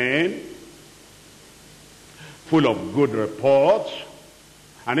honest men, full of good report,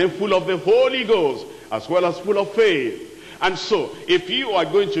 and then full of the Holy Ghost, as well as full of faith. And so, if you are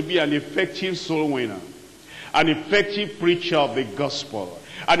going to be an effective soul winner, an effective preacher of the gospel,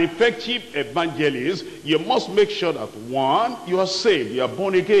 an effective evangelist, you must make sure that 1, you are saved, you are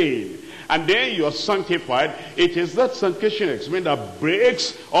born again, and then you are sanctified. It is that sanctification experience that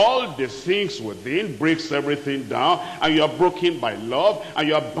breaks all the things within, breaks everything down, and you are broken by love, and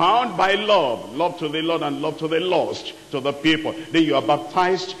you are bound by love. Love to the Lord and love to the lost, to the people. Then you are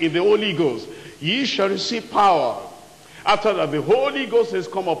baptized in the Holy Ghost. Ye shall receive power. After that, the Holy Ghost has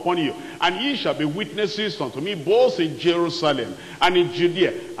come upon you, and ye shall be witnesses unto me, both in Jerusalem, and in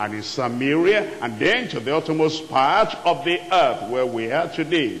Judea, and in Samaria, and then to the uttermost part of the earth, where we are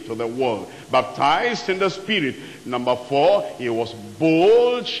today, to the world. Baptized in the Spirit. Number 4, he was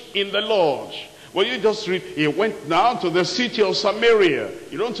bold in the Lord. Well, you just read, he went down to the city of Samaria.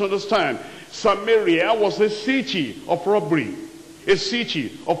 You don't understand. Samaria was a city of robbery, a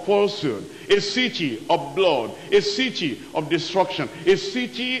city of falsehood, a city of blood, a city of destruction, a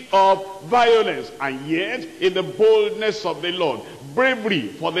city of violence. And yet, in the boldness of the Lord, bravery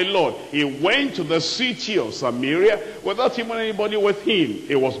for the Lord, he went to the city of Samaria without even anybody with him.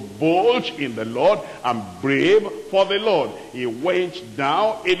 He was bold in the Lord and brave for the Lord. He went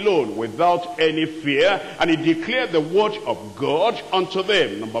down alone without any fear, and he declared the word of God unto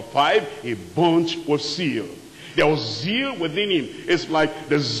them. Number 5, he burnt with zeal. There was zeal within him. It's like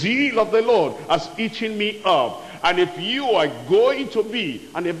the zeal of the Lord has eaten me up. And if you are going to be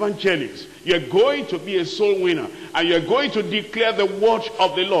an evangelist, you're going to be a soul winner, and you're going to declare the word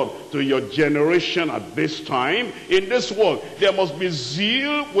of the Lord to your generation at this time, in this world, there must be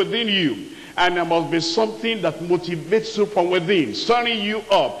zeal within you. And there must be something that motivates you from within, stirring you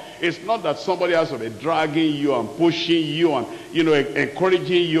up. It's not that somebody else will be dragging you and pushing you and,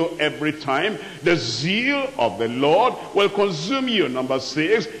 encouraging you every time. The zeal of the Lord will consume you. Number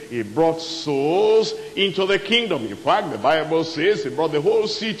 6, he brought souls into the kingdom. In fact, the Bible says he brought the whole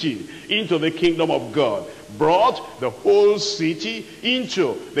city into the kingdom of God. Brought the whole city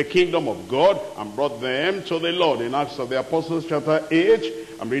into the kingdom of God and brought them to the Lord. In Acts of the Apostles chapter 8,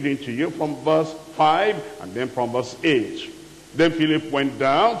 I'm reading to you from verse 5 and then from verse 8. Then Philip went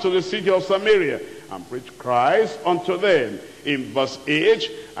down to the city of Samaria and preached Christ unto them. In verse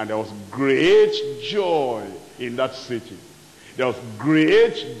 8, and there was great joy in that city. There was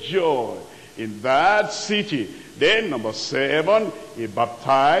great joy in that city. Then number 7, he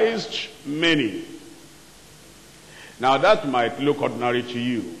baptized many. Now that might look ordinary to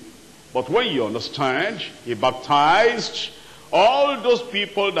you, but when you understand, he baptized all those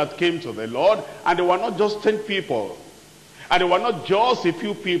people that came to the Lord, and they were not just 10 people, and they were not just a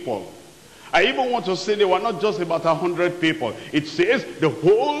few people. I even want to say they were not just about 100 people. It says the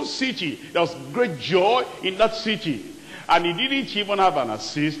whole city. There was great joy in that city. And he didn't even have an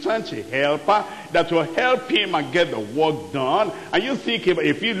assistant, a helper, that will help him and get the work done. And you think,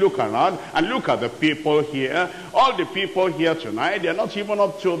 if you look around and look at the people here, all the people here tonight, they're not even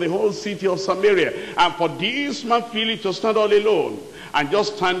up to the whole city of Samaria. And for this man Philip to stand all alone, and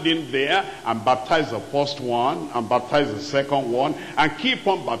just stand in there and baptize the first one, and baptize the second one, and keep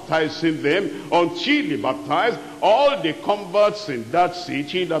on baptizing them until he baptized all the converts in that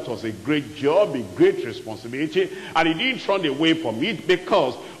city. That was a great job, a great responsibility, and he didn't run away from it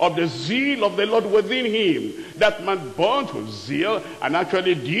because of the zeal of the Lord within him. That man burnt with zeal and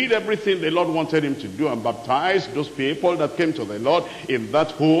actually did everything the Lord wanted him to do and baptized those people that came to the Lord in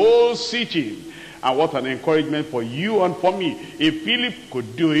that whole city. And what an encouragement for you and for me. If Philip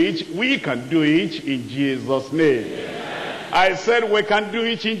could do it, we can do it in Jesus' name. Amen. I said we can do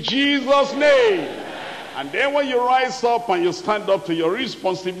it in Jesus' name. Amen. And then when you rise up and you stand up to your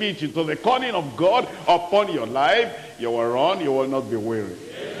responsibility, to the calling of God upon your life, you will run, you will not be weary.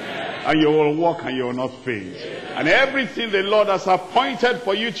 Amen. And you will walk and you will not faint. Amen. And everything the Lord has appointed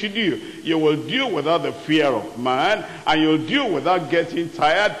for you to do, you will do without the fear of man, and you'll do without getting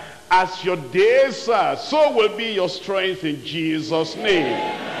tired. As your days are, so will be your strength in Jesus' name.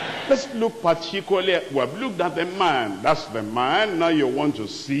 Amen. Let's look particularly, we have looked at the man. That's the man. Now you want to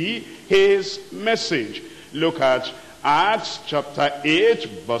see his message. Look at Acts chapter 8,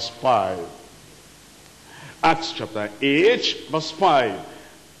 verse 5. Acts chapter 8, verse 5.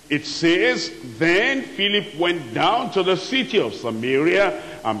 It says, then Philip went down to the city of Samaria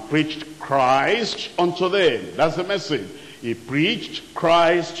and preached Christ unto them. That's the message. He preached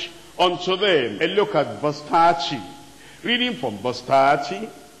Christ unto them. And look at verse 30. Reading from verse 30,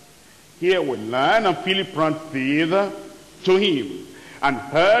 here we learn, and Philip ran thither to him, and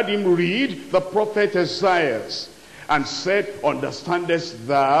heard him read the prophet Isaiah, and said, understandest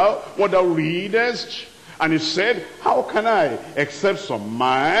thou what thou readest? And he said, how can I, except some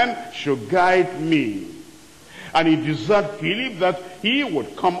man should guide me? And he desired Philip that he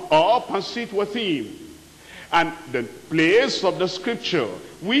would come up and sit with him. And the place of the scripture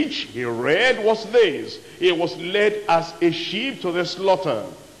which he read was this: he was led as a sheep to the slaughter,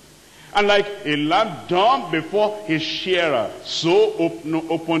 and like a lamb dumb before his shearer, so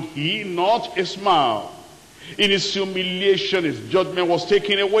opened he not his mouth. In his humiliation his judgment was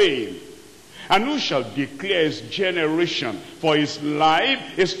taken away. And who shall declare his generation? For his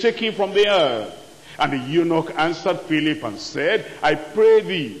life is taken from the earth. And the eunuch answered Philip and said, I pray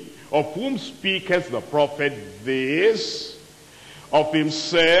thee, of whom speaketh the prophet this? Of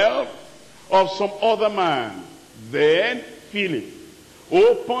himself, of some other man? Then Philip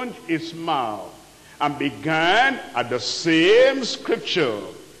opened his mouth and began at the same scripture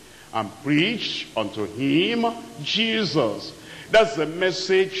and preached unto him Jesus. That's the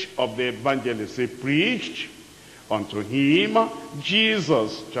message of the evangelist. He preached unto him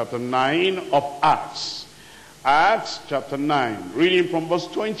Jesus. Chapter 9 of Acts. Acts chapter 9, reading from verse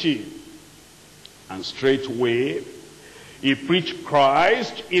 20. And straightway he preached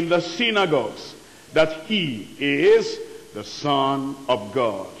Christ in the synagogues, that he is the Son of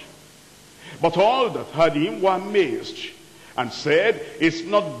God. But all that heard him were amazed, and said, is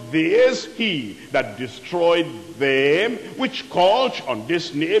not this he that destroyed them which called on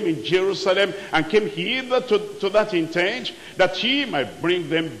this name in Jerusalem, and came hither to that intent, that he might bring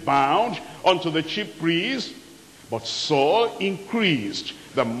them bound unto the chief priests? But Saul increased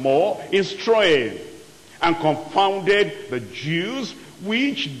the more in strength, and confounded the Jews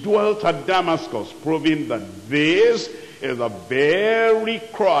which dwelt at Damascus, proving that this is the very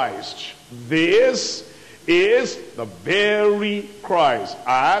Christ. This is the very Christ.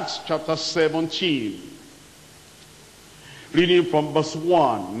 Acts chapter 17. Reading from verse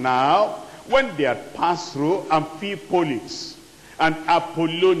 1. Now, when they had passed through Amphipolis and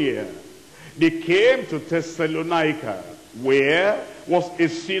Apollonia, they came to Thessalonica, where was a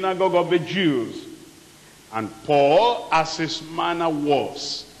synagogue of the Jews. And Paul, as his manner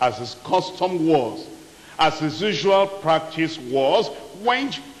was, as his custom was, as his usual practice was,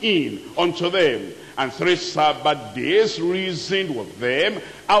 went in unto them, and 3 Sabbath days reasoned with them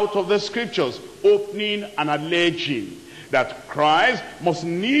out of the scriptures, opening and alleging that Christ must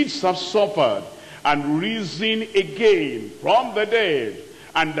needs have suffered and risen again from the dead,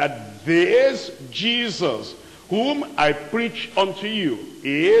 and that this Jesus whom I preach unto you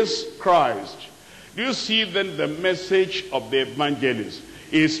is Christ. Do you see then the message of the evangelist?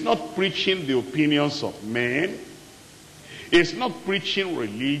 Is not preaching the opinions of men. It's not preaching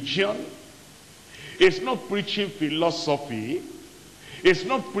religion. It's not preaching philosophy. It's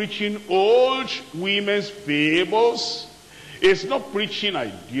not preaching old women's fables. It's not preaching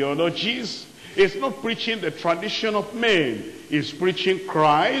ideologies. It's not preaching the tradition of men. It's preaching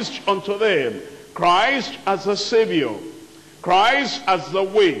Christ unto them. Christ as the Savior. Christ as the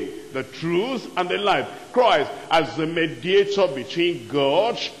way, the truth, and the life. Christ as the mediator between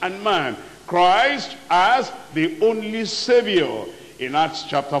God and man. Christ as the only Savior. In Acts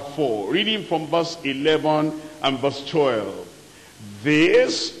chapter 4, reading from verse 11 and verse 12.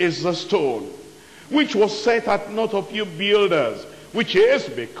 This is the stone which was set at naught of you builders, which is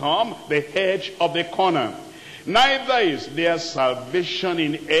become the hedge of the corner. Neither is there salvation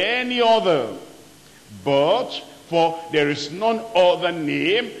in any other, but for there is none other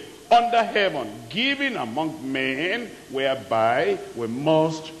name under heaven given among men whereby we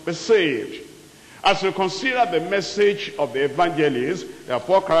must be saved. As we consider the message of the evangelist, there are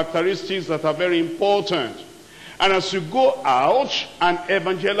 4 characteristics that are very important. And as you go out and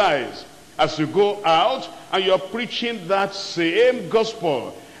evangelize, as you go out and you're preaching that same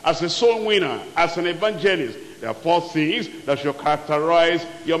gospel, as a soul winner, as an evangelist, there are 4 things that should characterize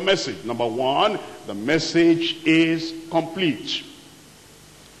your message. Number 1, the message is complete.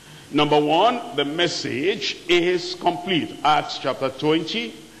 Number 1, the message is complete. Acts chapter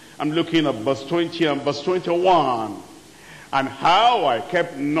 20. I'm looking at verse 20 and verse 21. And how I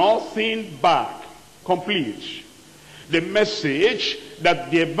kept nothing back. Complete. The message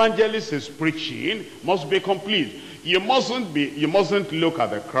that the evangelist is preaching must be complete. You mustn't look at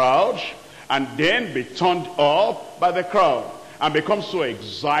the crowd and then be turned off by the crowd and become so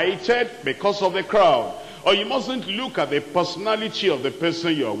excited because of the crowd. Or you mustn't look at the personality of the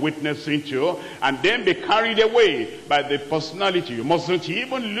person you're witnessing to and then be carried away by the personality. You mustn't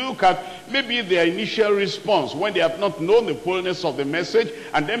even look at maybe their initial response when they have not known the fullness of the message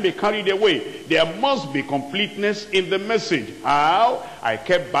and then be carried away. There must be completeness in the message. How? I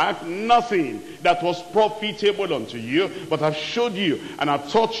kept back nothing that was profitable unto you, but I've showed you and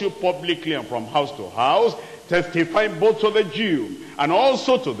I've taught you publicly and from house to house, testifying both to the Jew and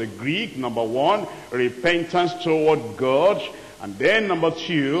also to the Greek. Number one, repentance toward God. And then number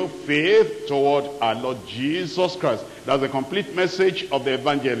two, faith toward our Lord Jesus Christ. That's the complete message of the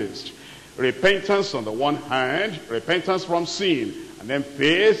evangelist. Repentance on the one hand, repentance from sin, and then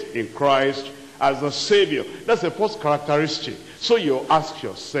faith in Christ as the Savior. That's the first characteristic. So you ask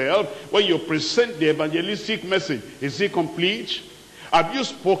yourself, when you present the evangelistic message, is it complete? Have you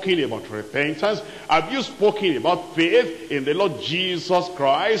spoken about repentance? Have you spoken about faith in the Lord Jesus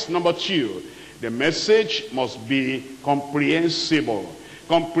Christ? Number two, the message must be comprehensible.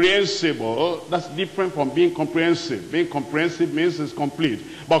 Comprehensible, that's different from being comprehensive. Being comprehensive means it's complete.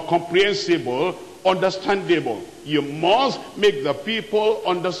 But comprehensible, understandable. You must make the people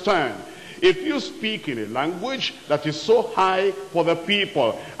understand. If you speak in a language that is so high for the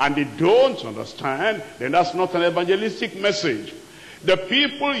people and they don't understand, then that's not an evangelistic message. The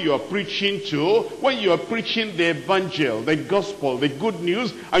people you are preaching to, when you are preaching the evangel, the gospel, the good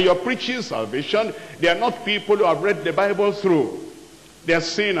news, and you are preaching salvation, they are not people who have read the Bible through. They are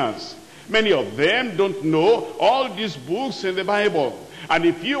sinners. Many of them don't know all these books in the Bible. And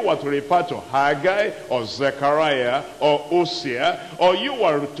if you were to refer to Haggai or Zechariah or Hosea, or you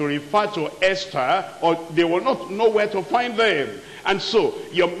were to refer to Esther, or they will not know where to find them. And so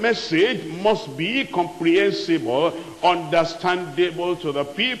your message must be comprehensible, understandable to the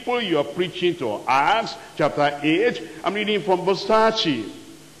people you are preaching to. Acts chapter 8, I'm reading from verse 30.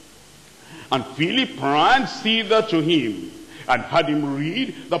 And Philip ran thither to him and had him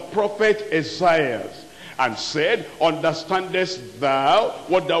read the prophet Isaiah, and said, understandest thou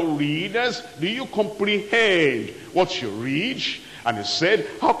what thou readest? Do you comprehend what you read? And he said,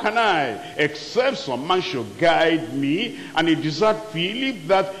 how can I, except some man should guide me? And he desired Philip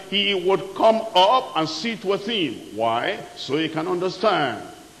that he would come up and sit with him. Why? So he can understand,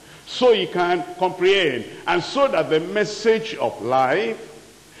 so he can comprehend, and so that the message of life,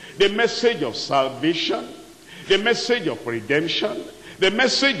 the message of salvation, the message of redemption, the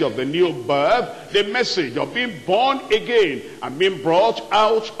message of the new birth, the message of being born again and being brought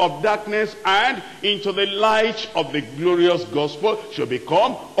out of darkness and into the light of the glorious gospel should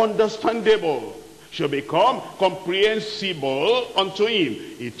become understandable, should become comprehensible unto him.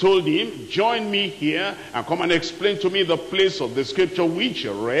 He told him, join me here and come and explain to me the place of the scripture which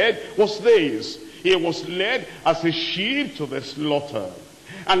you read was this. He was led as a sheep to the slaughter,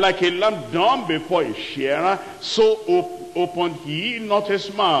 and like a lamb dumb before a shearer, so opened he not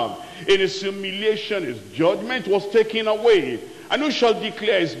his mouth. In his humiliation his judgment was taken away. And who shall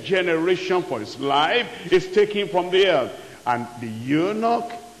declare his generation? For his life is taken from the earth. And the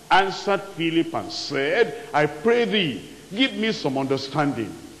eunuch answered Philip and said, I pray thee, give me some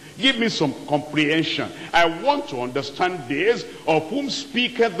understanding. Give me some comprehension. I want to understand this. Of whom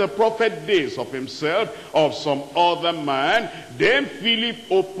speaketh the prophet this? Of himself, of some other man? Then Philip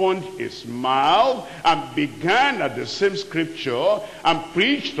opened his mouth and began at the same scripture and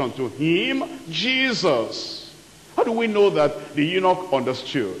preached unto him Jesus. How do we know that the eunuch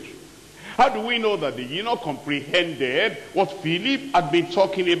understood? How do we know that the eunuch comprehended what Philip had been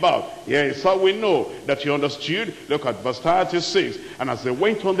talking about? Here is how we know that he understood. Look at verse 36. And as they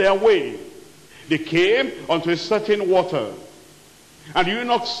went on their way, they came unto a certain water. And the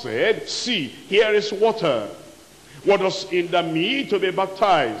eunuch said, see, here is water. What does hinder me to be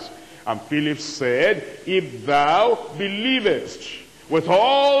baptized? And Philip said, if thou believest with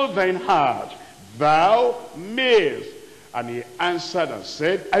all thine heart, thou mayest. And he answered and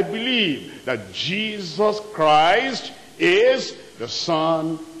said, I believe that Jesus Christ is the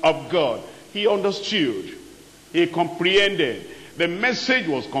Son of God. He understood. He comprehended. The message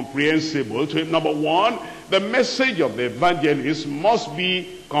was comprehensible to him. Number one, the message of the evangelist must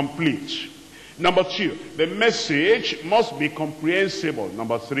be complete. Number two, the message must be comprehensible.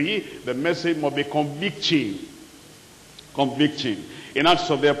 Number three, the message must be convicting. Convicting. In Acts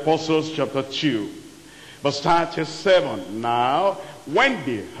of the Apostles chapter 2. Verse 37, now, when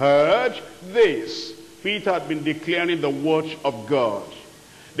they heard this, Peter had been declaring the word of God,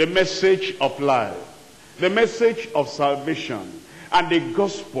 the message of life, the message of salvation, and the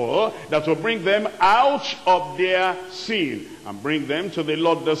gospel that will bring them out of their sin and bring them to the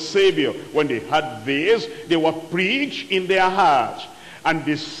Lord the Savior. When they heard this, they were preached in their heart. And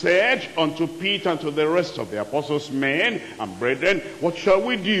they said unto Peter and to the rest of the apostles, men and brethren, what shall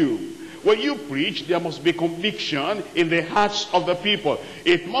we do? When you preach, there must be conviction in the hearts of the people.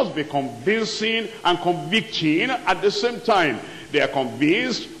 It must be convincing and convicting at the same time. They are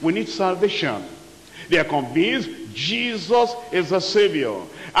convinced we need salvation. They are convinced Jesus is the Savior.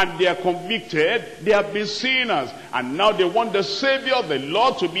 And they are convicted they have been sinners. And now they want the Savior, the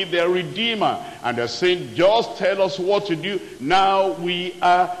Lord, to be their Redeemer. And they're saying, just tell us what to do. Now we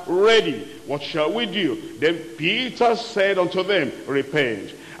are ready. What shall we do? Then Peter said unto them,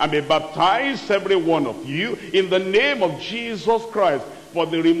 repent, and be baptized every one of you in the name of Jesus Christ for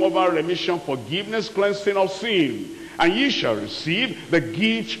the removal, remission, forgiveness, cleansing of sin. And ye shall receive the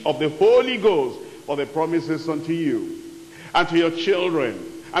gift of the Holy Ghost, for the promises unto you and to your children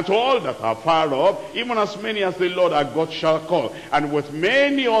and to all that are far off, even as many as the Lord our God shall call. And with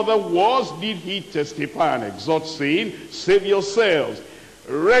many other words did he testify and exhort, saying, save yourselves,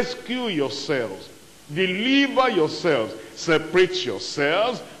 rescue yourselves, deliver yourselves, separate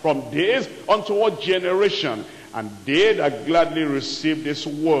yourselves from this untoward generation. And they that gladly received this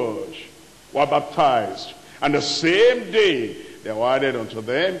word were baptized. And the same day there were added unto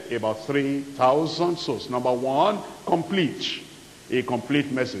them about 3,000 souls. Number one, complete. A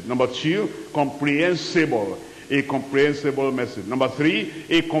complete message. Number two, comprehensible. A comprehensible message. Number three,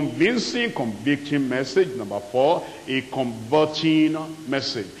 a convincing, convicting message. Number four, a converting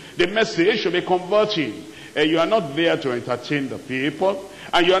message. The message should be converting. You are not there to entertain the people.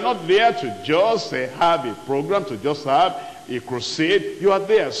 And you are not there to just have a program, to just have a crusade. You are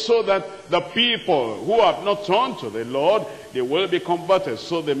there so that the people who have not turned to the Lord, they will be converted.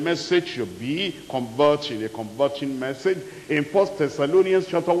 So the message should be converting, a converting message. In 1 Thessalonians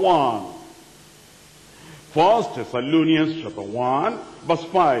chapter 1. 1 Thessalonians chapter 1, verse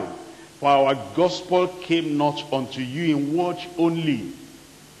 5. For our gospel came not unto you in word only,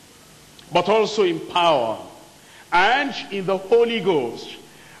 but also in power, and in the Holy Ghost,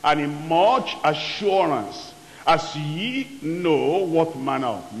 and in much assurance, as ye know what manner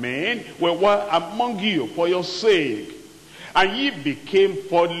of men were among you for your sake. And ye became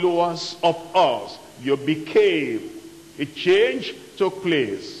followers of us. You became. A change took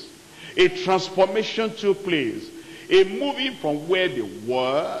place. A transformation took place. A moving from where they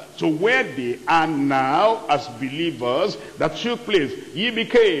were to where they are now as believers that took place. Ye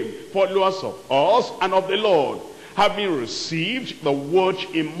became followers of us and of the Lord, having received the word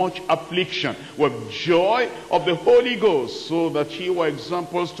in much affliction, with joy of the Holy Ghost, so that ye were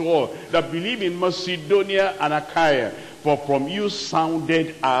examples to all that believe in Macedonia and Achaia. For from you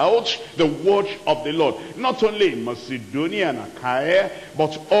sounded out the word of the Lord, not only in Macedonia and Achaia,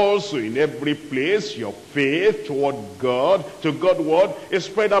 but also in every place your faith toward God, to God's word, is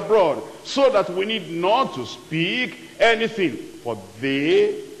spread abroad, so that we need not to speak anything, for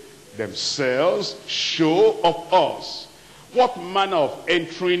they themselves show of us what manner of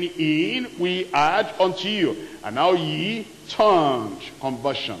entering in we had unto you, and how ye turned,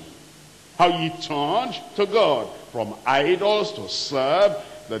 conversion, how ye turned to God from idols to serve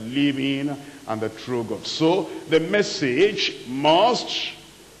the living and the true God. So the message must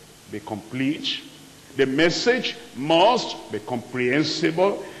be complete. The message must be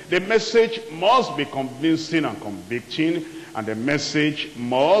comprehensible. The message must be convincing and convicting. And the message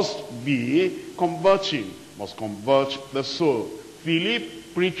must be converting, must convert the soul.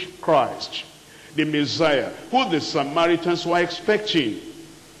 Philip preached Christ, the Messiah, who the Samaritans were expecting.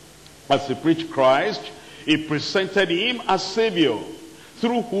 As he preached Christ, he presented him as Savior,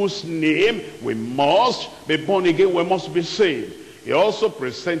 through whose name we must be born again, we must be saved. He also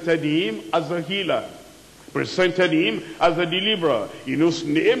presented him as a healer, presented him as a deliverer, in whose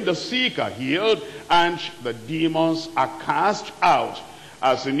name the sick are healed and the demons are cast out.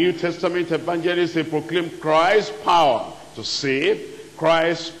 As the New Testament evangelist, he proclaimed Christ's power to save,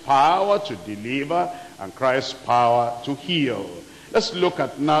 Christ's power to deliver, and Christ's power to heal. Let's look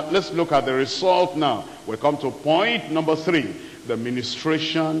at the result now. We come to point number 3, the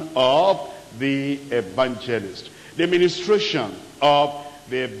ministration of the evangelist. The ministration of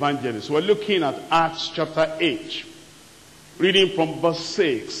the evangelist. We're looking at Acts chapter 8, reading from verse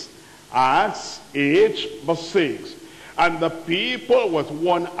 6. Acts 8, verse 6. And the people with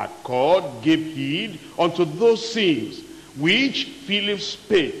one accord gave heed unto those things which Philip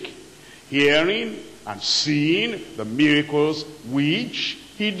spake, hearing and seeing the miracles which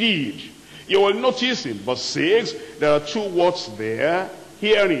he did. You will notice in verse 6, there are two words there.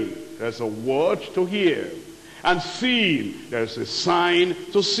 Hearing, there's a word to hear. And seeing, there's a sign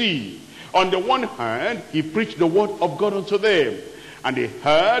to see. On the one hand, he preached the word of God unto them, and they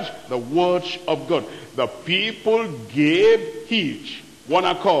heard the word of God. The people gave heed one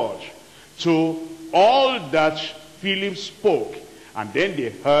accord to all that Philip spoke. And then they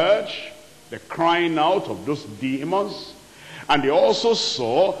heard the crying out of those demons, and they also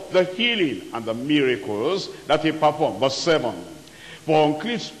saw the healing and the miracles that he performed. Verse 7. For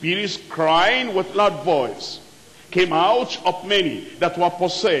unclean spirits crying with loud voice came out of many that were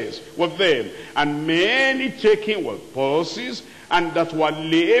possessed with them, and many taken with palsies, and that were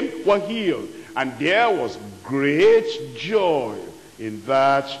lame were healed. And there was great joy in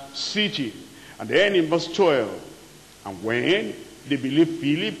that city. And then in verse 12, and when they believed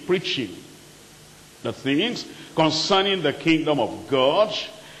Philip preaching the things concerning the kingdom of God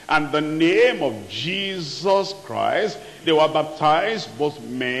and the name of Jesus Christ, they were baptized, both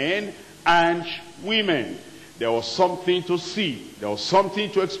men and women. There was something to see, there was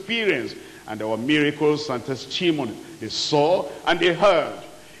something to experience, and there were miracles and testimonies. They saw and they heard.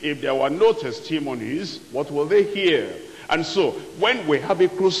 If there were no testimonies, what will they hear? And so, when we have a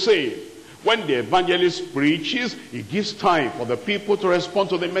crusade, when the evangelist preaches, he gives time for the people to respond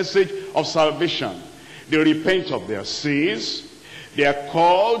to the message of salvation. They repent of their sins, they are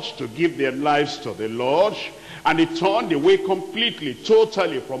called to give their lives to the Lord, and they turn away completely,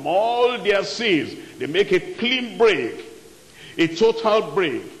 totally from all their sins. They make a clean break, a total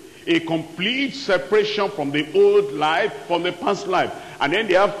break, a complete separation from the old life, from the past life. And then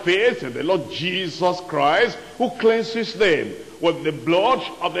they have faith in the Lord Jesus Christ, who cleanses them with the blood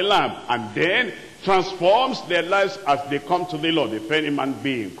of the Lamb, and then transforms their lives as they come to the Lord. If any man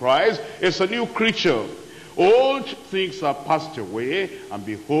be in Christ, is a new creature. Old things are passed away, and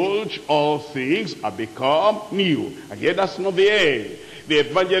behold, all things are become new. And yet that's not the end. The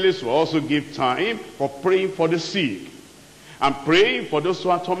evangelists will also give time for praying for the sick, and praying for those who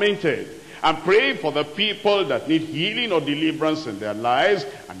are tormented, and praying for the people that need healing or deliverance in their lives.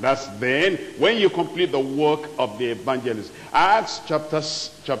 And that's then when you complete the work of the evangelist. Acts chapter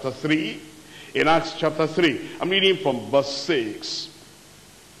 3. In Acts chapter 3, I'm reading from verse 6.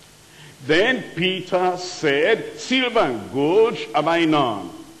 Then Peter said, Silver and gold have I none,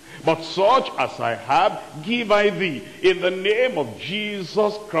 but such as I have give I thee. In the name of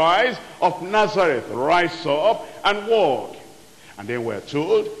Jesus Christ of Nazareth, rise up and walk. And then we're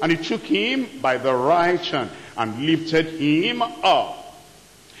told, and he took him by the right hand and lifted him up.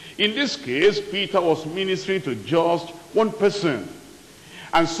 In this case, Peter was ministering to just one person.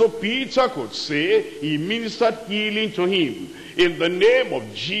 And so Peter could say he ministered healing to him. In the name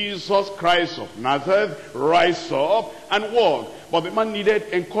of Jesus Christ of Nazareth, rise up and walk. But the man needed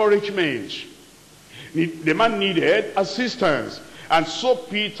encouragement. The man needed assistance. And so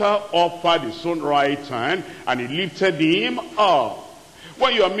Peter offered his own right hand, and he lifted him up.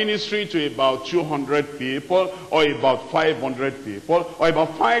 When you are ministering to about 200 people, or about 500 people, or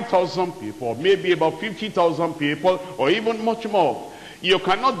about 5,000 people, or maybe about 50,000 people, or even much more, you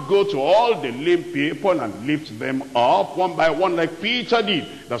cannot go to all the lame people and lift them up one by one like Peter did.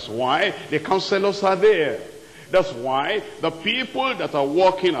 That's why the counselors are there. That's why the people that are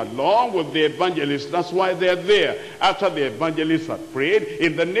walking along with the evangelist, that's why they're there. After the evangelist had prayed,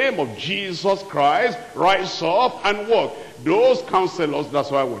 in the name of Jesus Christ, rise up and walk. Those counselors,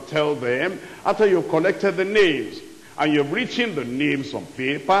 that's why we tell them, after you've collected the names, and you've written the names on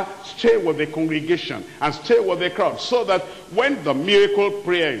paper, stay with the congregation and stay with the crowd, so that when the miracle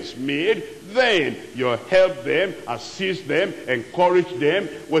prayer is made, then you help them, assist them, encourage them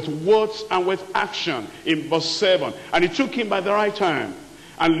with words and with action. In verse 7, and he took him by the right hand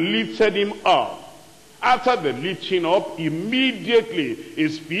and lifted him up. After the lifting up, immediately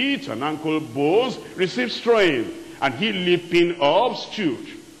his feet and ankle bones received strength, and he leaping up stood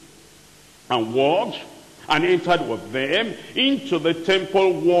and walked, and entered with them into the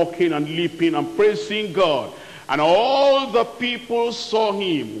temple, walking and leaping and praising God. And all the people saw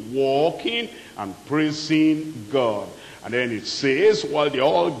him walking and praising God. And then it says, while they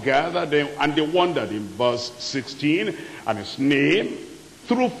all gathered, and they wondered in verse 16, and his name,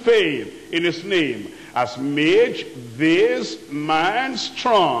 through faith in his name, has made this man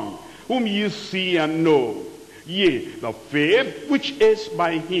strong, whom ye see and know. Yea, the faith which is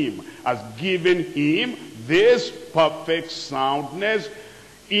by him has given him this perfect soundness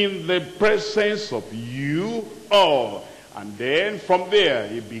in the presence of you all. And then from there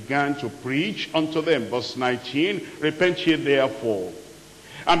he began to preach unto them. Verse 19, repent ye therefore,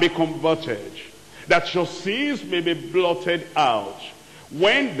 and be converted, that your sins may be blotted out,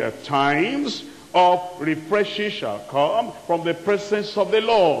 when the times of refreshing shall come from the presence of the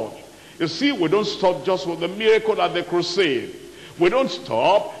Lord. You see, we don't stop just with the miracle at the crusade. We don't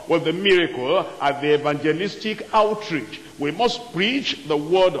stop with the miracle at the evangelistic outreach. We must preach the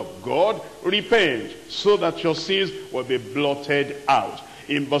word of God. Repent so that your sins will be blotted out.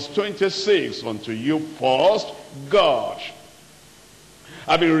 In verse 26, unto you first, God,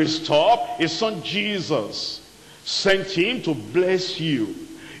 having restored his son Jesus, sent him to bless you,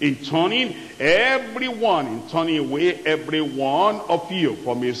 in turning away every one of you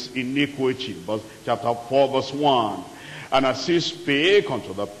from his iniquity. Chapter 4, verse 1. And as he spake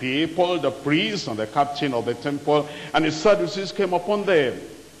unto the people, the priests and the captain of the temple and the Sadducees came upon them,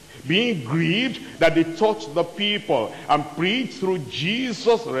 being grieved that they taught the people and preached through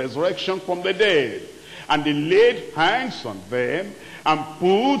Jesus' resurrection from the dead. And they laid hands on them and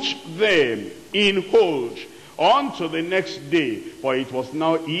put them in hold unto the next day, for it was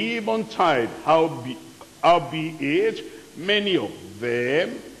now eventide. Howbeit many of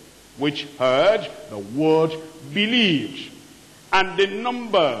them which heard the word believed. And the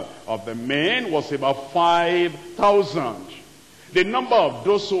number of the men was about 5,000. The number of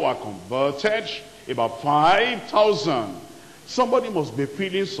those who are converted, about 5,000. Somebody must be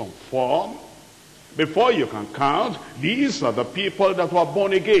filling some form before you can count. These are the people that were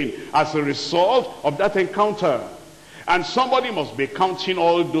born again as a result of that encounter. And somebody must be counting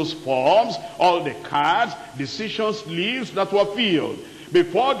all those forms, all the cards, decision slips that were filled,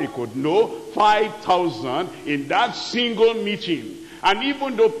 before they could know 5,000 in that single meeting. And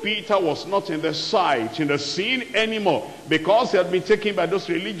even though Peter was not in the sight, in the scene anymore, because he had been taken by those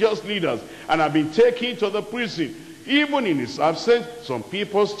religious leaders and had been taken to the prison, even in his absence, some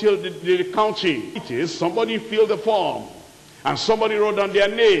people still did the counting. It is somebody filled the form, and somebody wrote down their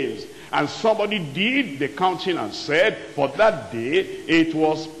names, and somebody did the counting and said, for that day, it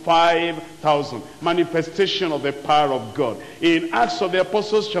was 5,000. Manifestation of the power of God. In Acts of the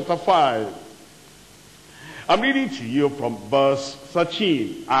Apostles chapter 5, I'm reading to you from verse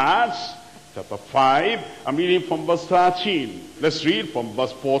 13. Acts chapter 5, I'm reading from verse 13. Let's read from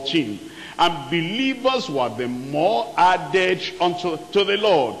verse 14. And believers were the more added unto the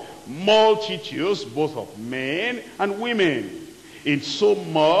Lord, multitudes both of men and women, in so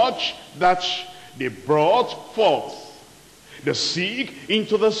much that they brought forth the sick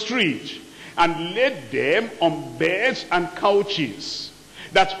into the street, and laid them on beds and couches,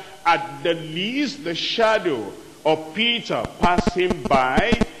 that at the least the shadow of Peter passing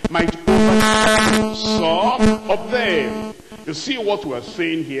by might overshadow some of them. You see what we're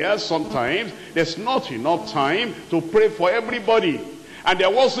saying here? Sometimes there's not enough time to pray for everybody. And there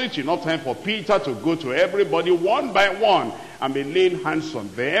wasn't enough time for Peter to go to everybody one by one and be laying hands on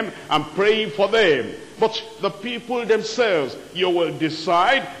them and praying for them. But the people themselves, you will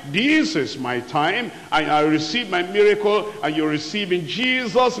decide, this is my time, and I receive my miracle, and you receive in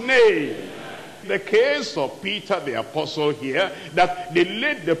Jesus' name. The case of Peter the apostle here, that they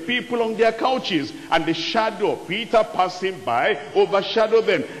laid the people on their couches, and the shadow of Peter passing by overshadowed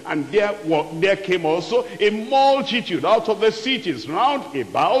them. And there came also a multitude out of the cities round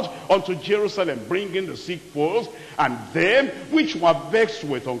about unto Jerusalem, bringing the sick folks, and them which were vexed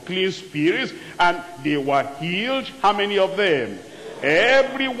with unclean spirits, and they were healed. How many of them?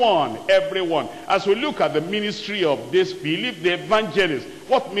 Everyone. As we look at the ministry of this Philip the evangelist,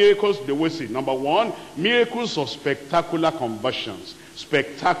 what miracles do we see? Number one, miracles of spectacular conversions.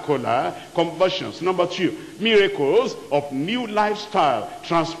 Spectacular conversions. Number two, miracles of new lifestyle,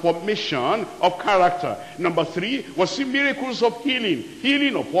 transformation of character. Number three, we see miracles of healing.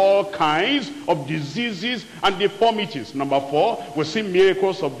 Healing of all kinds of diseases and deformities. Number four, we see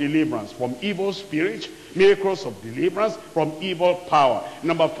miracles of deliverance from evil spirits. Miracles of deliverance from evil power.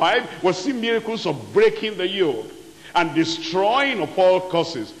 Number five, we see miracles of breaking the yoke and destroying of all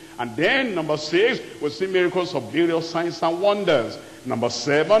curses. And then number six, we see miracles of various signs and wonders. Number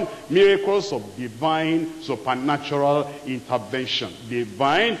seven, miracles of divine supernatural intervention.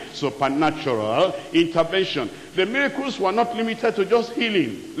 Divine supernatural intervention. The miracles were not limited to just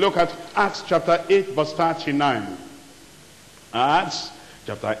healing. Look at Acts chapter 8 verse 39. Acts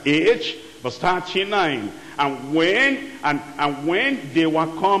chapter 8 verse 39. And when they were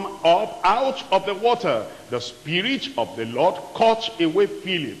come up out of the water, the Spirit of the Lord caught away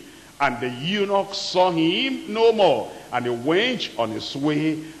Philip, and the eunuch saw him no more, and he went on his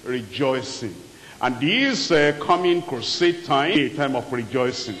way rejoicing. And this coming crusade time, a time of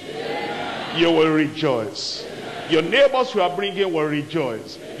rejoicing. You will rejoice. Your neighbors who are bringing will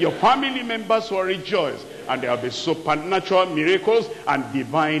rejoice. Your family members will rejoice. And there will be supernatural miracles and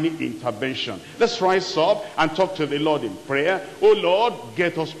divine intervention. Let's rise up and talk to the Lord in prayer. Oh Lord,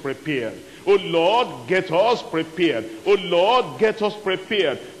 get us prepared. Oh Lord, get us prepared. Oh Lord, get us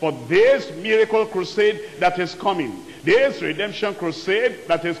prepared for this miracle crusade that is coming. This redemption crusade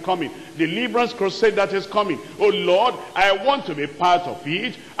that is coming. Deliverance crusade that is coming. Oh Lord, I want to be part of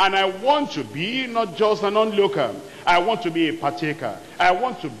it. And I want to be not just an onlooker. I want to be a partaker. I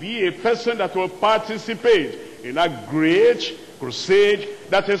want to be a person that will participate in that great crusade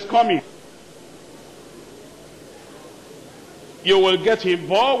that is coming. You will get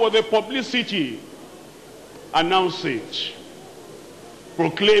involved with the publicity. Announce it.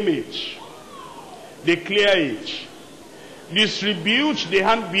 Proclaim it. Declare it. Distribute the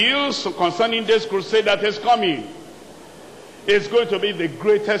handbills concerning this crusade that is coming. It's going to be the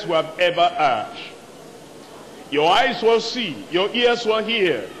greatest we have ever had. Your eyes will see. Your ears will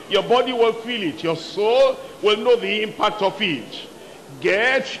hear. Your body will feel it. Your soul will know the impact of it.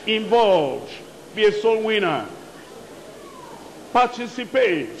 Get involved. Be a soul winner.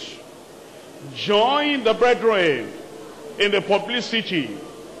 Participate. Join the brethren in the publicity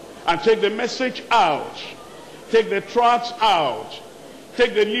and take the message out. Take the tracts out.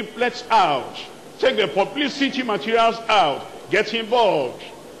 Take the leaflets out. Take the publicity materials out. Get involved.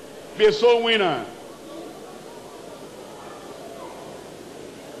 Be a soul winner.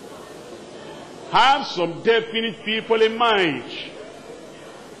 Have some definite people in mind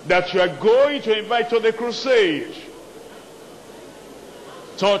that you are going to invite to the crusade.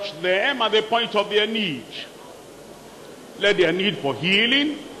 Touch them at the point of their need. Let their need for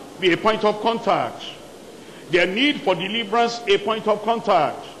healing be a point of contact. Their need for deliverance, a point of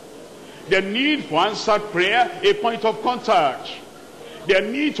contact. Their need for answered prayer, a point of contact. Their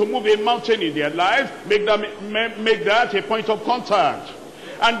need to move a mountain in their life, make that a point of contact.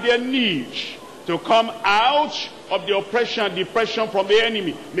 And their need to come out of the oppression and depression from the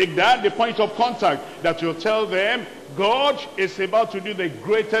enemy, make that the point of contact, that you tell them God is about to do the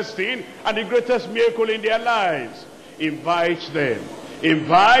greatest thing and the greatest miracle in their lives. Invite them.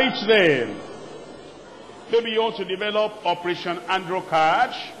 Invite them. Maybe you want to develop Operation Andrew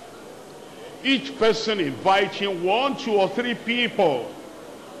card. Each person inviting 1, 2, or 3 people.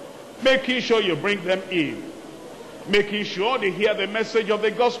 Making sure you bring them in. Making sure they hear the message of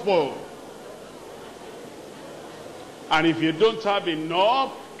the gospel. And if you don't have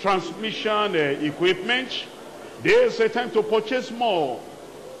enough transmission equipment, there's a time to purchase more.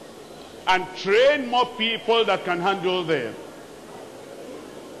 And train more people that can handle them.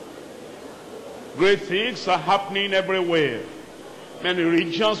 Great things are happening everywhere. Many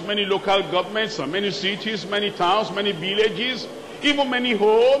regions, many local governments, and many cities, many towns, many villages, even many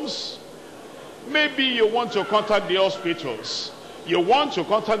homes. Maybe you want to contact the hospitals. You want to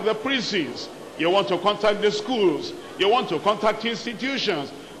contact the prisons. You want to contact the schools. You want to contact institutions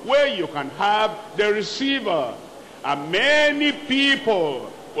where you can have the receiver. And many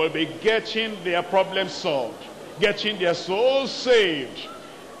people will be getting their problems solved, getting their souls saved,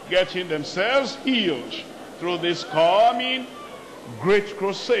 getting themselves healed through this coming great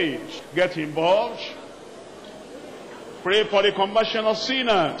crusade. Get involved. Pray for the conversion of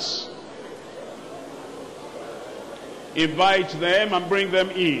sinners. Invite them and bring them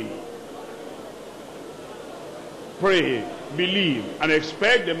in. Pray, believe, and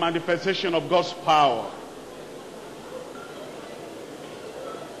expect the manifestation of God's power.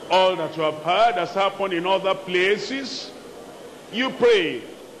 All that you have heard has happened in other places. You pray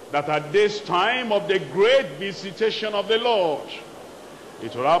that at this time of the great visitation of the Lord,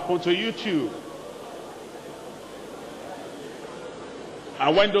 it will happen to you too.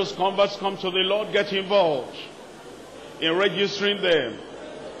 And when those converts come to the Lord, get involved in registering them,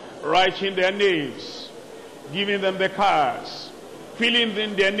 writing their names, giving them the cards, filling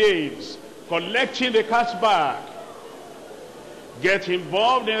in their names, collecting the cards back. Get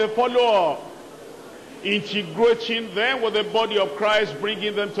involved in the follow-up, integrating them with the body of Christ,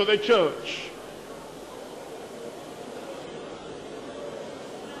 bringing them to the church.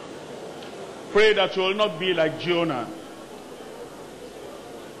 Pray that you will not be like Jonah,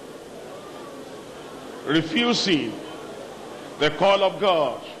 refusing the call of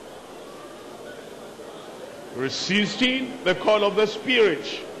God, resisting the call of the Spirit.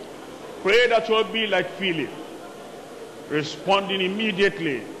 Pray that you will be like Philip, responding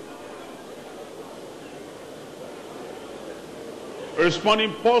immediately,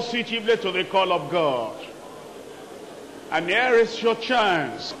 responding positively to the call of God. And here is your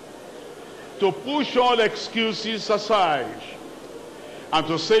chance to push all excuses aside and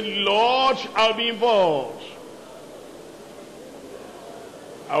to say, Lord, I'll be involved.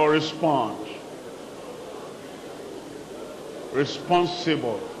 I will respond.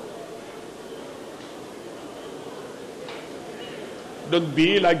 Responsible. Don't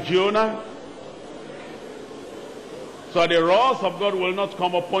be like Jonah. So the wrath of God will not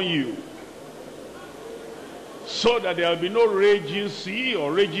come upon you. So that there will be no raging sea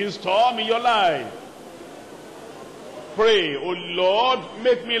or raging storm in your life. Pray, oh Lord,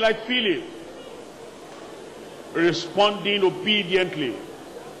 make me like Philip, responding obediently,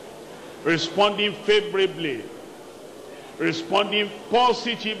 responding favorably, responding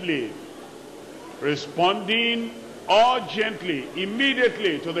positively, responding urgently,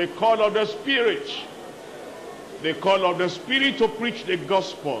 immediately to the call of the Spirit. The call of the Spirit to preach the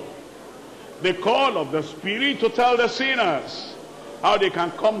gospel. The call of the Spirit to tell the sinners how they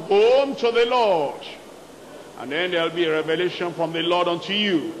can come home to the Lord. And then there will be a revelation from the Lord unto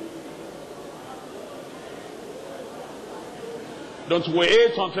you. Don't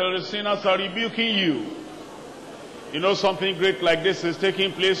wait until the sinners are rebuking you. You know something great like this is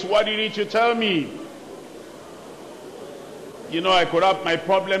taking place. Why didn't you tell me? You know I could have my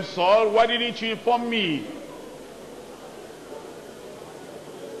problem solved. Why didn't you inform me?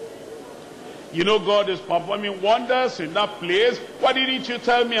 You know God is performing wonders in that place. Why didn't you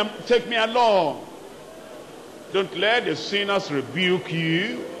tell me and take me along? Don't let the sinners rebuke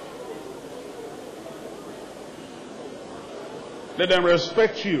you. Let them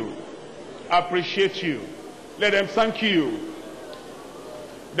respect you, appreciate you. Let them thank you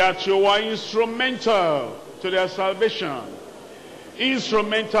that you are instrumental to their salvation,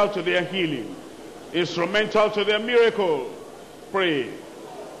 instrumental to their healing, instrumental to their miracle. Pray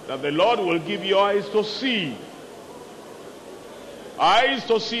that the Lord will give you eyes to see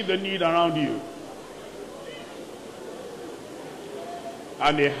the need around you,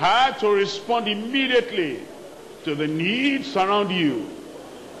 and a heart to respond immediately to the needs around you.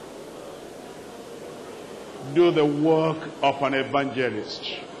 Do the work of an evangelist.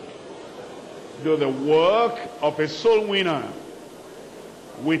 Do the work of a soul winner.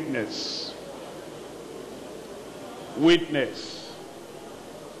 Witness. Witness.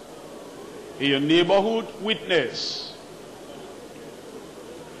 In your neighborhood, witness.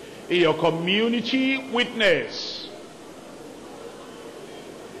 In your community, witness.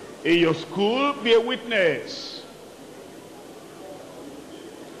 In your school, be a witness.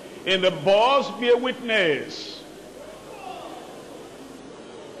 In the bus, be a witness.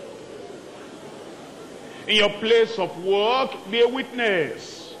 In your place of work, be a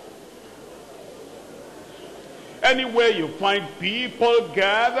witness. Anywhere you find people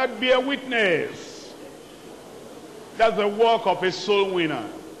gathered, be a witness. That's the work of a soul winner.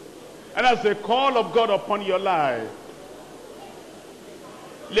 And that's the call of God upon your life.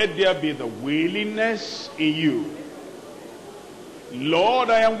 Let there be the willingness in you. Lord,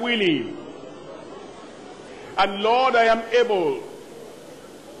 I am willing. And Lord, I am able.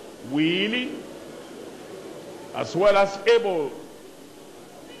 Willing as well as able.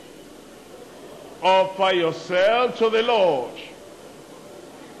 Offer yourself to the Lord.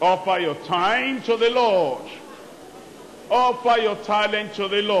 Offer your time to the Lord. Offer your talent to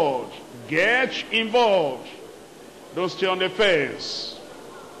the Lord. Get involved. Don't stay on the fence.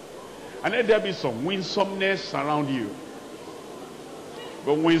 And let there be some winsomeness around you.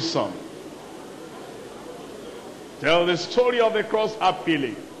 But winsome. Tell the story of the cross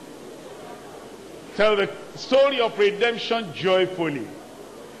happily. Tell the story of redemption joyfully.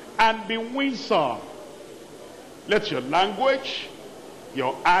 And be winsome. Let your language,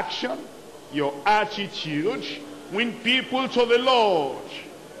 your action, your attitude win people to the Lord.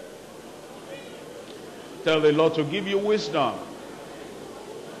 Tell the Lord to give you wisdom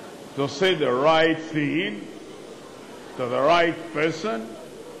to say the right thing to the right person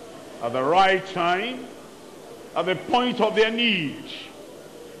at the right time at the point of their need.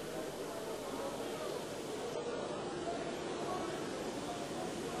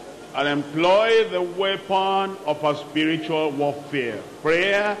 And employ the weapon of our spiritual warfare,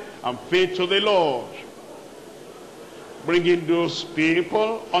 prayer and faith to the Lord, bringing those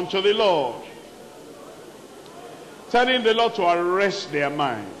people unto the Lord, telling the Lord to arrest their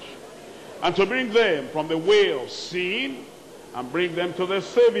mind and to bring them from the way of sin and bring them to the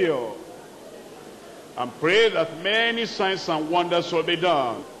Savior, and pray that many signs and wonders will be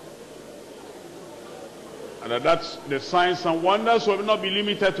done. And that the signs and wonders will not be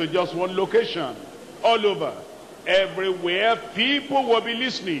limited to just one location. All over, everywhere, people will be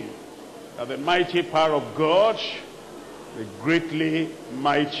listening. That the mighty power of God be greatly,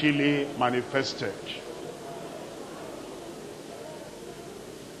 mightily manifested.